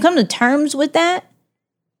 And when you come to terms with that,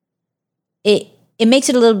 it makes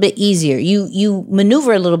it a little bit easier. You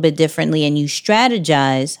maneuver a little bit differently and you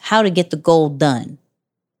strategize how to get the goal done.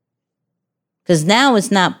 Because now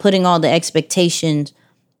it's not putting all the expectations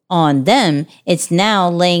on them. It's now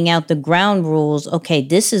laying out the ground rules. Okay,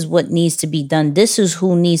 this is what needs to be done. This is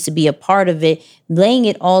who needs to be a part of it. Laying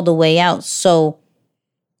it all the way out. So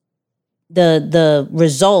the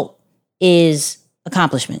result is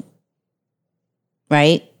accomplishment.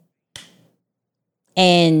 Right?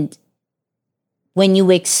 And when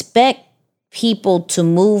you expect people to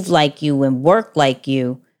move like you and work like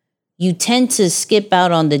you, you tend to skip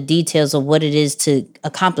out on the details of what it is to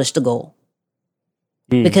accomplish the goal.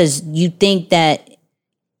 Because you think that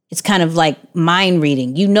it's kind of like mind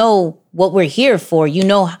reading. You know what we're here for. You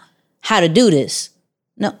know how to do this.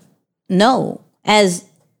 No. As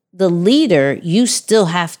the leader, you still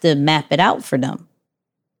have to map it out for them.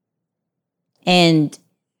 And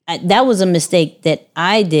that was a mistake that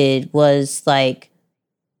I did, was like,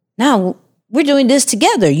 now we're doing this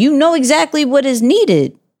together. You know exactly what is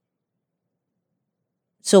needed.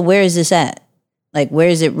 So where is this at? Like, where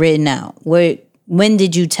is it written out? When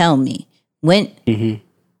did you tell me? When? Mm-hmm.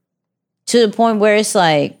 To the point where it's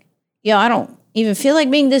like, yo, I don't even feel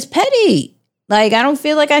like being this petty. Like, I don't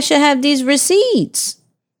feel like I should have these receipts.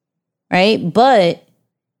 Right? But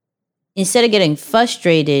instead of getting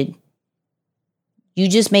frustrated, you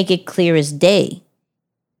just make it clear as day.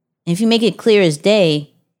 And if you make it clear as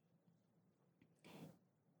day,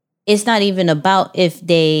 it's not even about if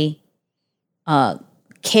they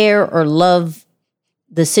care or love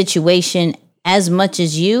the situation as much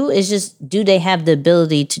as you. It's just, do they have the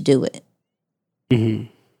ability to do it? Mm-hmm.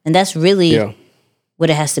 And that's really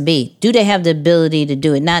what it has to be. Do they have the ability to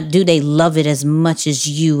do it? Not do they love it as much as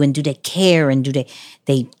you, and do they care, and do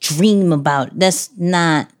they dream about it? That's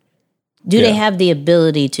not, do they have the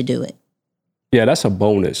ability to do it? Yeah, that's a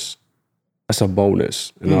bonus. That's a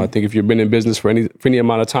bonus. You know, I think if you've been in business for any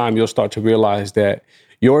amount of time, you'll start to realize that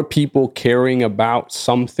your people caring about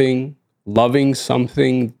something, loving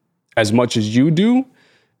something as much as you do,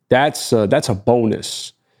 that's a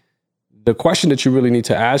bonus. The question that you really need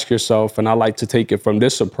to ask yourself, and I like to take it from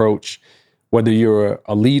this approach, whether you're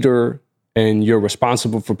a leader and you're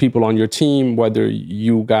responsible for people on your team, whether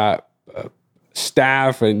you got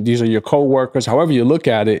staff and these are your coworkers, however you look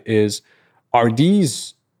at it, is, are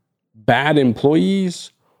these bad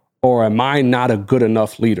employees, or am I not a good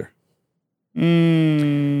enough leader?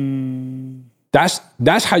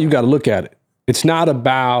 That's how you got to look at it. It's not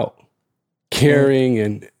about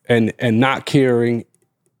caring and not caring.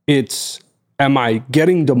 It's, am I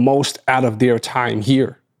getting the most out of their time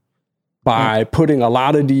here by putting a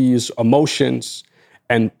lot of these emotions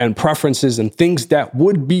and preferences and things that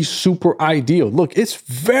would be super ideal. Look, it's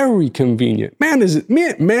very convenient. Man,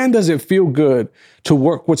 does it feel good to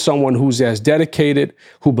work with someone who's as dedicated,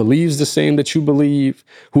 who believes the same that you believe,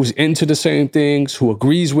 who's into the same things, who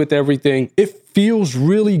agrees with everything. It feels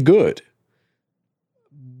really good.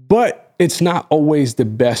 But it's not always the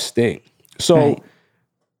best thing. So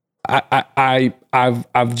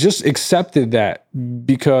I've just accepted that,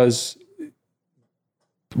 because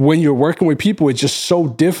when you're working with people, it's just so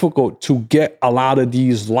difficult to get a lot of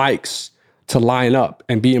these likes to line up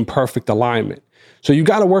and be in perfect alignment. So you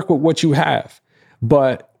got to work with what you have.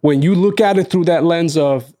 But when you look at it through that lens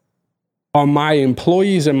of, are my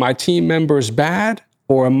employees and my team members bad,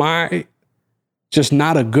 or am I just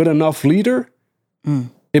not a good enough leader?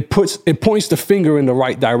 It points the finger in the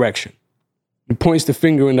right direction. It points the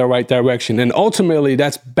finger in the right direction. And ultimately,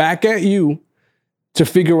 that's back at you to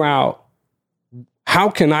figure out, how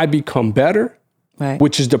can I become better? Right.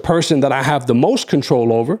 Which is the person that I have the most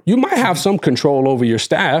control over. You might have some control over your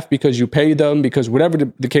staff because you pay them, because whatever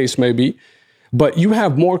the case may be, but you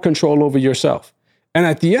have more control over yourself. And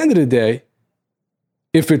at the end of the day,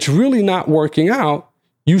 if it's really not working out,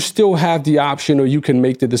 you still have the option, or you can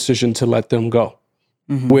make the decision to let them go.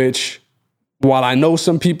 Which, while I know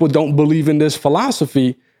some people don't believe in this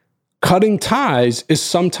philosophy, cutting ties is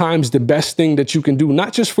sometimes the best thing that you can do,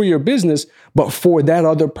 not just for your business, but for that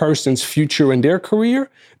other person's future and their career,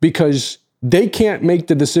 because they can't make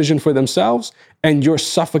the decision for themselves and you're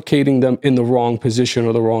suffocating them in the wrong position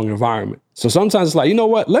or the wrong environment. So sometimes it's like, you know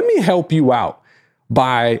what, let me help you out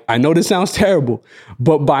by, I know this sounds terrible,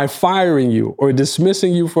 but by firing you or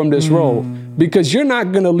dismissing you from this role, because you're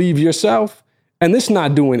not going to leave yourself, and it's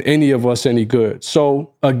not doing any of us any good.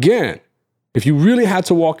 So again, if you really had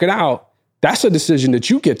to walk it out, that's a decision that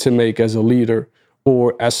you get to make as a leader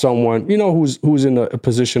or as someone, you know, who's in a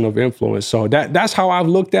position of influence. So that's how I've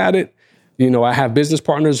looked at it. You know, I have business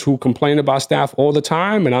partners who complain about staff all the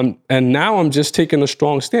time, and now I'm just taking a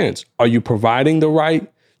strong stance. Are you providing the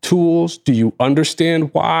right tools? Do you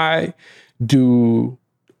understand why?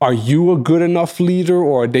 Are you a good enough leader,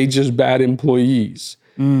 or are they just bad employees?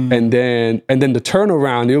 And then the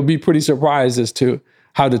turnaround, you'll be pretty surprised as to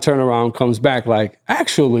how the turnaround comes back. Like,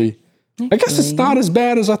 actually, I guess it's not as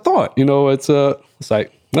bad as I thought. You know, it's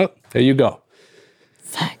like, well, there you go.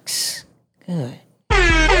 Facts. Good.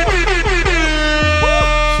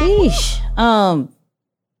 Sheesh.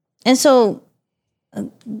 And so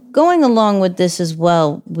going along with this as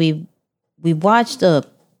well, we watched a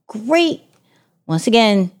great, once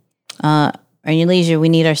again, Earn Your Leisure, we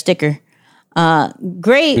need our sticker.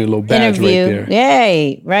 Great interview. Right,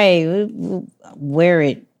 yay, right. We'll wear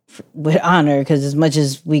it with honor, because as much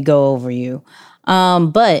as we go over you.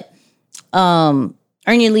 But Earn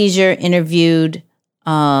Your Leisure interviewed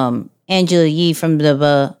Angela Yee from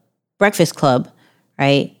the Breakfast Club,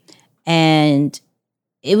 right? And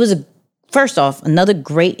it was, first off, another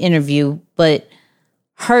great interview, but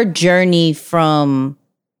her journey from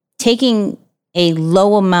taking a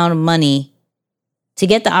low amount of money to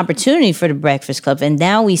get the opportunity for the Breakfast Club. And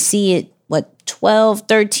now we see it, 12,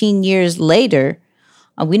 13 years later.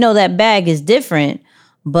 We know that bag is different,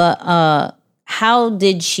 but how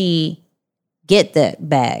did she get that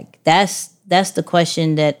bag? That's the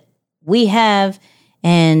question that we have,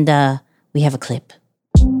 and we have a clip.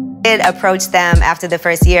 I did approach them after the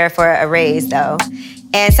first year for a raise, though.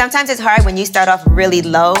 And sometimes it's hard when you start off really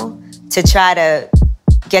low to try to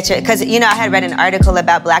get your, because, you know, I had read an article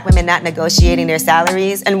about Black women not negotiating their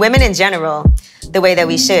salaries, and women in general, the way that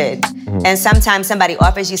we should. And sometimes somebody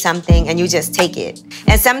offers you something and you just take it.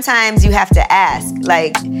 And sometimes you have to ask.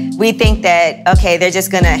 Like, we think that, okay, they're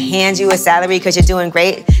just gonna hand you a salary because you're doing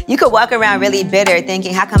great. You could walk around really bitter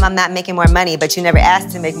thinking, how come I'm not making more money? But you never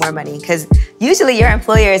asked to make more money. Because usually your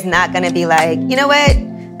employer is not gonna be like, you know what?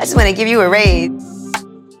 I just wanna give you a raise.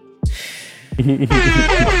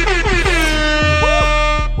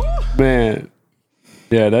 Man.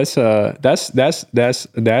 Yeah, that's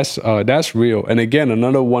real. And again,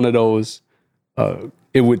 another one of those, when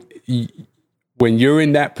you're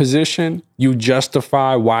in that position, you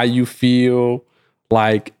justify why you feel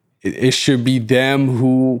like it should be them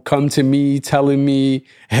who come to me telling me,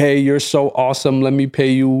 hey, you're so awesome, let me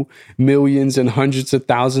pay you millions and hundreds of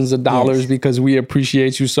thousands of dollars because we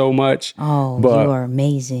appreciate you so much. Oh, but you are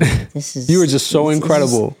amazing. This is you are just so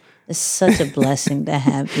incredible. It's such a blessing to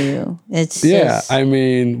have you. It's I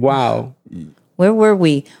mean, wow. Where were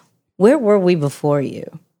we? Where were we before you?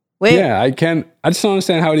 I just don't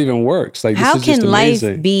understand how it even works. Like, how this is just can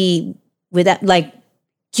amazing. life be without, like,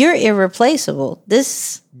 you're irreplaceable.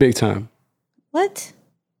 This big time. What?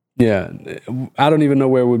 Yeah. I don't even know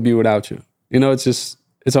where it would be without you. You know, it's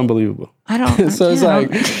unbelievable. I don't. So it's like,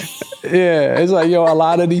 yeah, it's like, yo, a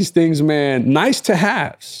lot of these things, man, nice to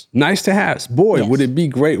haves. Boy, yes. Would it be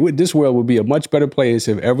great? This world would be a much better place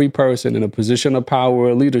if every person in a position of power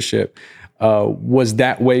or leadership was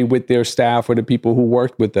that way with their staff or the people who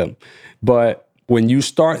worked with them. But when you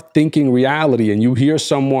start thinking reality and you hear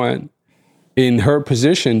someone in her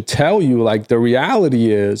position tell you, like, the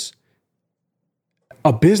reality is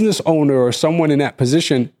a business owner or someone in that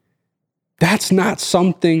position, that's not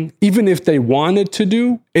something, even if they wanted to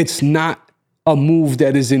do, it's not a move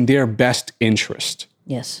that is in their best interest.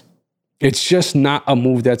 Yes. It's just not a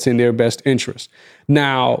move that's in their best interest.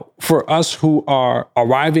 Now, for us who are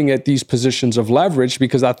arriving at these positions of leverage,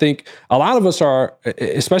 because I think a lot of us are,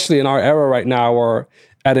 especially in our era right now, are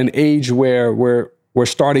at an age where we're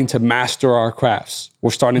starting to master our crafts. We're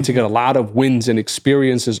starting to get a lot of wins and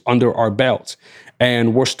experiences under our belt.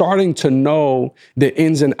 And we're starting to know the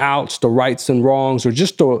ins and outs, the rights and wrongs, or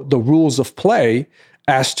just the rules of play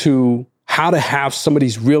as to how to have some of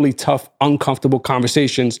these really tough, uncomfortable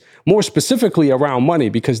conversations, more specifically around money,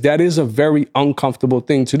 because that is a very uncomfortable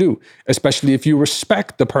thing to do, especially if you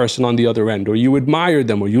respect the person on the other end, or you admire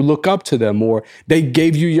them, or you look up to them, or they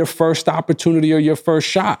gave you your first opportunity or your first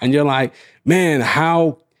shot. And you're like, man,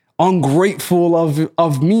 how ungrateful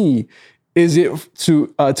of me is it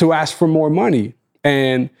to ask for more money?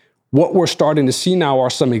 And what we're starting to see now are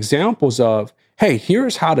some examples of, hey,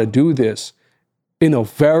 here's how to do this in a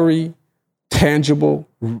very tangible,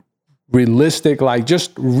 realistic, like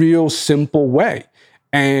just real simple way.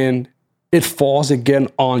 And it falls again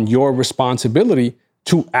on your responsibility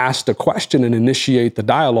to ask the question and initiate the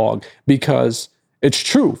dialogue, because it's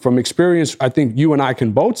true from experience. I think you and I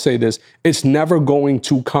can both say this. It's never going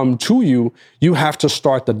to come to you. You have to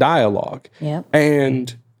start the dialogue. Yep.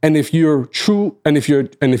 And if you're true, and if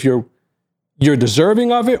you're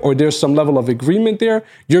deserving of it, or there's some level of agreement there,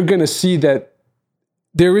 you're going to see that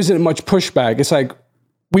there isn't much pushback. It's like,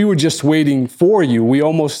 we were just waiting for you. We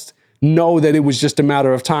almost know that it was just a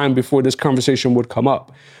matter of time before this conversation would come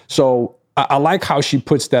up. So I like how she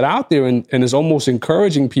puts that out there and is almost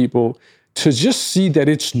encouraging people to just see that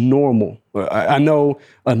it's normal. I know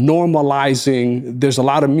normalizing, there's a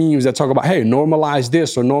lot of memes that talk about, hey, normalize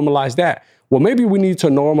this or normalize that. Well, maybe we need to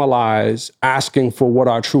normalize asking for what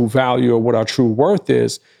our true value or what our true worth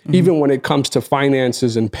is, even when it comes to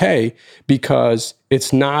finances and pay, because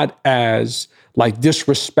it's not as like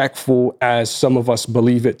disrespectful as some of us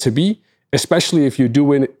believe it to be, especially if you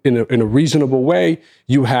do it in a reasonable way.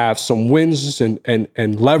 You have some wins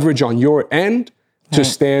and leverage on your end to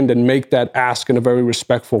stand and make that ask in a very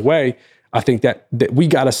respectful way. I think that we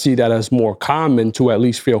got to see that as more common to at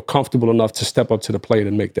least feel comfortable enough to step up to the plate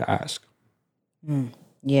and make the ask.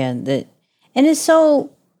 Yeah, and it's so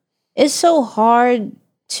hard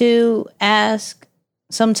to ask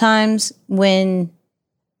sometimes when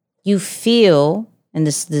you feel, and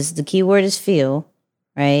this the key word is feel,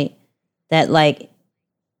 right? That like,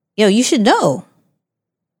 yo, you should know.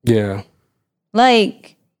 Yeah.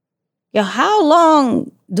 Like, yo, how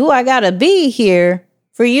long do I gotta be here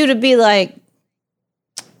for you to be like,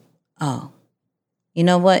 oh, you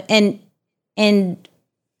know what? And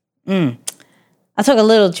I took a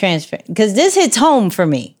little transfer because this hits home for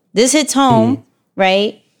me. This hits home,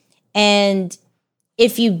 right? And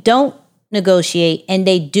if you don't negotiate and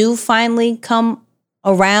they do finally come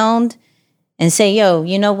around and say, yo,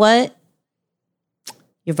 you know what?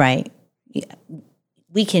 You're right.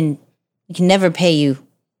 We can never pay you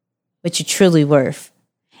what you're truly worth.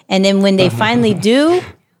 And then when they finally do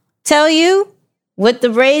tell you what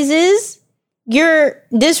the raise is, you're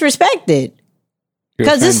disrespected.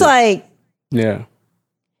 Because it's like, yeah.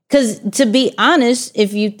 Because to be honest,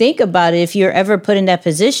 if you think about it, if you're ever put in that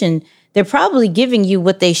position, they're probably giving you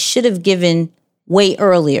what they should have given way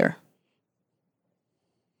earlier.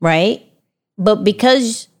 Right? But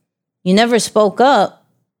because you never spoke up,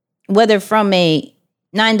 whether from a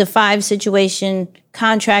 9-to-5 situation,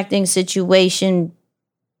 contracting situation,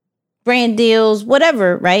 brand deals,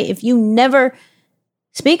 whatever, right? If you never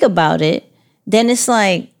speak about it, then it's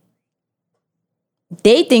like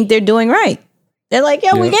they think they're doing right. They're like,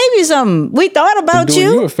 yo, we gave you something. We thought about We're doing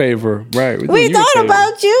you. you a favor, right? We thought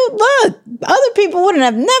about you. Look, other people wouldn't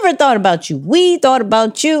have never thought about you. We thought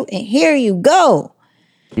about you, and here you go.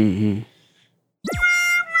 Mm-hmm.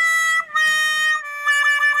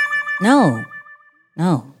 No.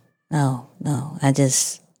 I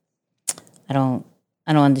don't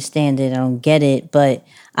understand it. I don't get it. But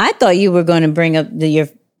I thought you were going to bring up your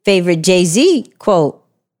favorite Jay-Z quote.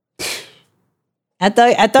 I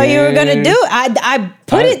thought you were going to do. I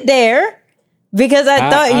put it there because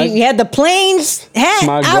I thought you had the planes hat.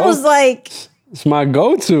 I was like, it's my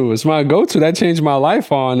go-to. It's my go-to. That changed my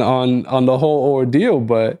life on the whole ordeal.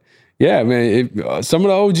 But yeah, man, some of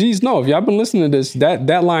the OGs know. If y'all been listening to this,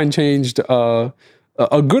 that line changed a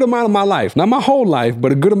good amount of my life. Not my whole life,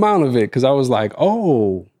 but a good amount of it. Because I was like,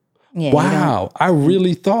 oh, yeah, wow. I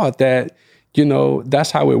really thought that,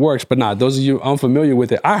 that's how it works. But nah, those of you unfamiliar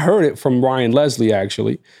with it, I heard it from Ryan Leslie,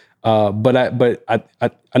 actually. But I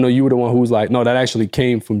know you were the one who was like, no, that actually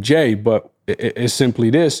came from Jay. But it's simply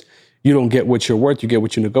this. You don't get what you're worth. You get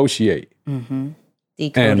what you negotiate. Mm-hmm.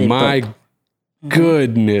 And my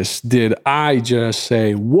goodness, did I just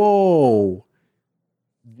say, whoa.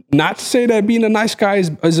 Not to say that being a nice guy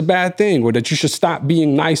is a bad thing, or that you should stop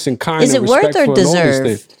being nice and kind. Is it and worth or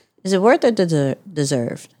deserved? Is it worth or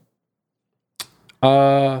deserved?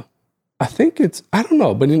 I think I don't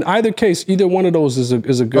know, but in either case, either one of those is a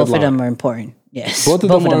good Both line. of them are important. Yes. Both of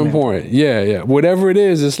them are important. Yeah. Whatever it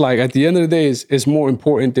is, it's like at the end of the day, it's more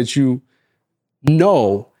important that you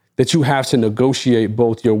know that you have to negotiate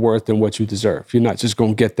both your worth and what you deserve. You're not just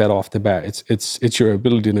going to get that off the bat. It's your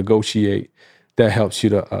ability to negotiate that helps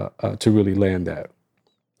you to really land that.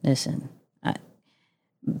 Listen,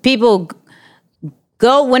 people,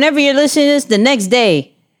 go whenever you're listening to this. The next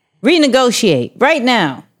day, renegotiate right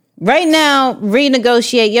now. Right now,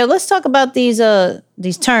 renegotiate. Yo, let's talk about these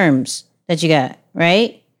terms that you got.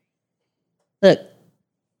 Right? Look,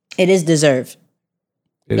 it is deserved.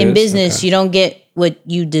 In business, you don't get what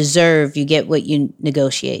you deserve. You get what you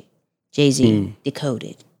negotiate. Jay-Z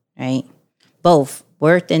decoded, right? Both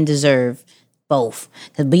worth and deserve, both.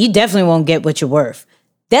 But you definitely won't get what you're worth.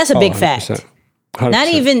 That's a big 100%. Fact. 100%. Not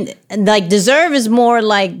even like deserve is more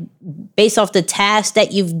like based off the task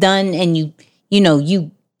that you've done and you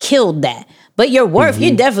killed that. But your worth,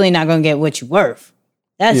 you're definitely not going to get what you're worth.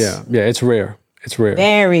 That's it's rare. It's rare.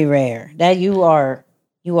 Very rare that you are.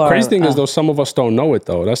 Crazy thing is though, some of us don't know it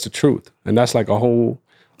though. That's the truth, and that's like almost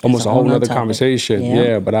a whole other conversation.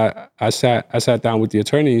 Yeah, but I sat down with the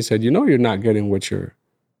attorney. He said, you're not getting what you're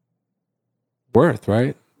worth,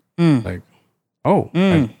 right? Like,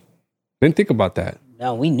 I didn't think about that.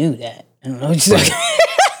 No, we knew that. I don't know what you're saying.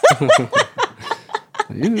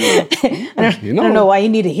 I don't know why you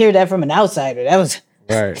need to hear that from an outsider. That was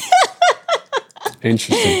right.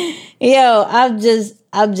 Interesting. Yo, I'm just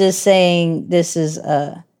saying this is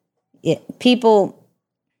people.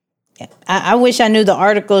 I wish I knew the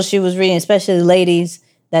article she was reading, especially ladies.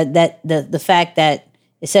 That the fact that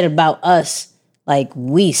it said about us, like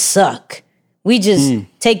we suck. We just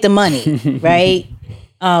take the money, right?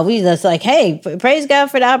 We just like, hey, praise God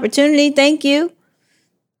for the opportunity. Thank you.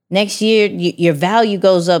 Next year, your value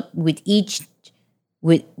goes up with each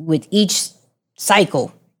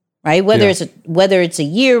cycle, right? Whether it's a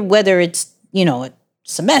year, whether it's a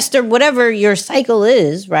semester, whatever your cycle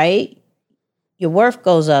is, right? Your worth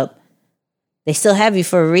goes up. They still have you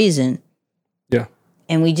for a reason. Yeah.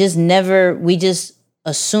 And we just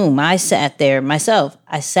assume. I sat there myself.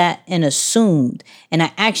 I sat and assumed. And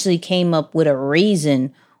I actually came up with a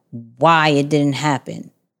reason why it didn't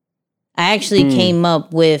happen. I actually came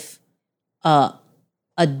up with a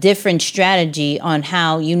different strategy on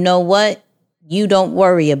how, you know what? You don't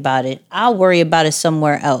worry about it. I'll worry about it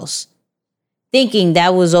somewhere else. Thinking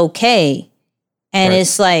that was okay. And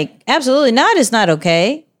It's like, absolutely not. It's not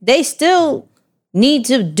okay. They still need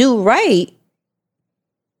to do right.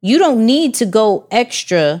 You don't need to go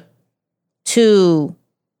extra to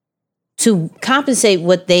compensate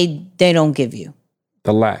what they don't give you.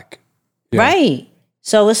 The lack. Yeah. Right.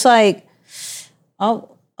 So it's like, oh,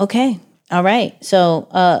 okay. All right.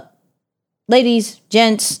 So, ladies,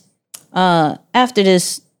 gents, after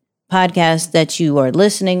this podcast that you are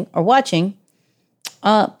listening or watching,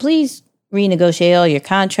 please renegotiate all your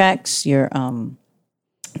contracts, your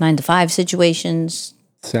 9-to-5 situations,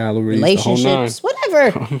 salaries, relationships,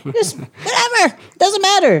 whatever. Just whatever. Doesn't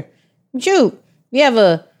matter. Shoot. You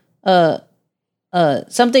have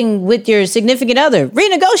something with your significant other.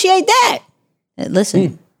 Renegotiate that.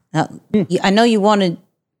 Listen, I know you wanted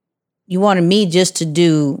me just to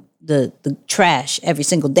do the trash every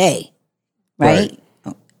single day, right?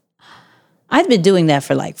 I've been doing that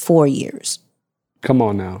for like 4 years. Come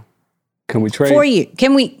on now. Can we trade? 4 years.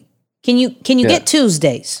 Can you get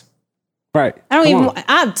Tuesdays? Right.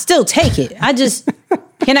 I'd still take it.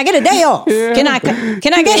 Can I get a day off? Yeah. Can I get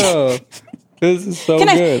this is so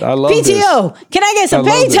good. I love PTO. This. Can I get some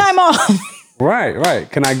paid time off? Right.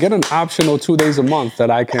 Can I get an optional 2 days a month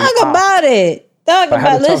that I can talk about it?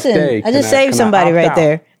 Listen, I just saved somebody right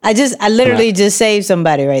there. I literally just saved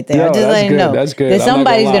somebody right there. I just let you know. That's good. That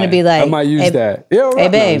somebody's going to be like, I might use that. Yeah, right. Hey,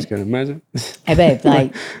 babe. No, imagine. Hey, babe.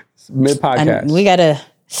 Like, mid-podcast. We got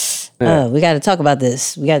to talk about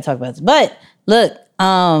this. But look,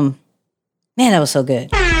 man, that was so good.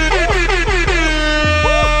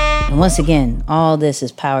 And once again, all this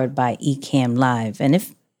is powered by Ecamm Live. And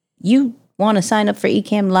if you want to sign up for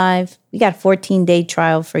Ecamm Live, we got a 14-day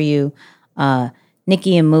trial for you.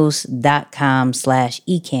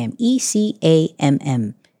 NikkiandMoose.com/Ecamm,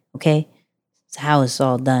 ECAMM. Okay? That's how it's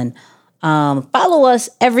all done. Follow us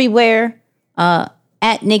everywhere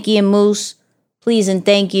at Nikki and Moose. Please and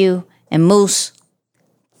thank you. And Moose,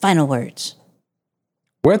 final words.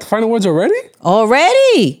 We're at the final words already?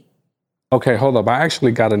 Already. Okay, hold up. I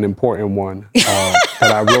actually got an important one that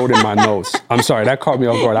I wrote in my notes. I'm sorry, that caught me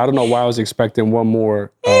off guard. I don't know why I was expecting one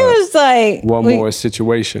more. It was like more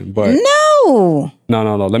situation, but no.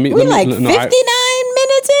 Let me. We're like 59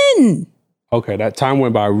 minutes in. Okay, that time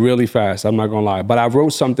went by really fast. I'm not gonna lie, but I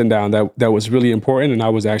wrote something down that was really important, and I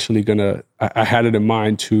was actually I had it in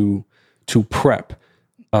mind to prep.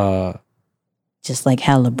 Just like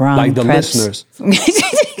how LeBron like the preps. listeners.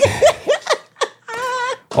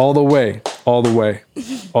 All the way.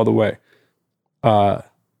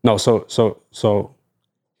 No, so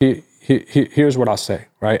here's what I'll say,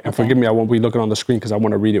 right? And forgive me, I won't be looking on the screen because I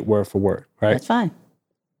want to read it word for word, right? That's fine.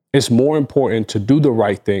 It's more important to do the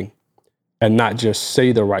right thing and not just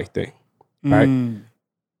say the right thing, right?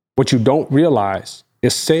 What you don't realize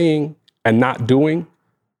is saying and not doing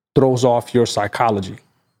throws off your psychology.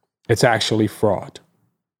 It's actually fraud.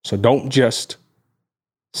 So don't just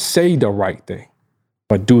say the right thing,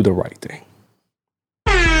 but do the right thing.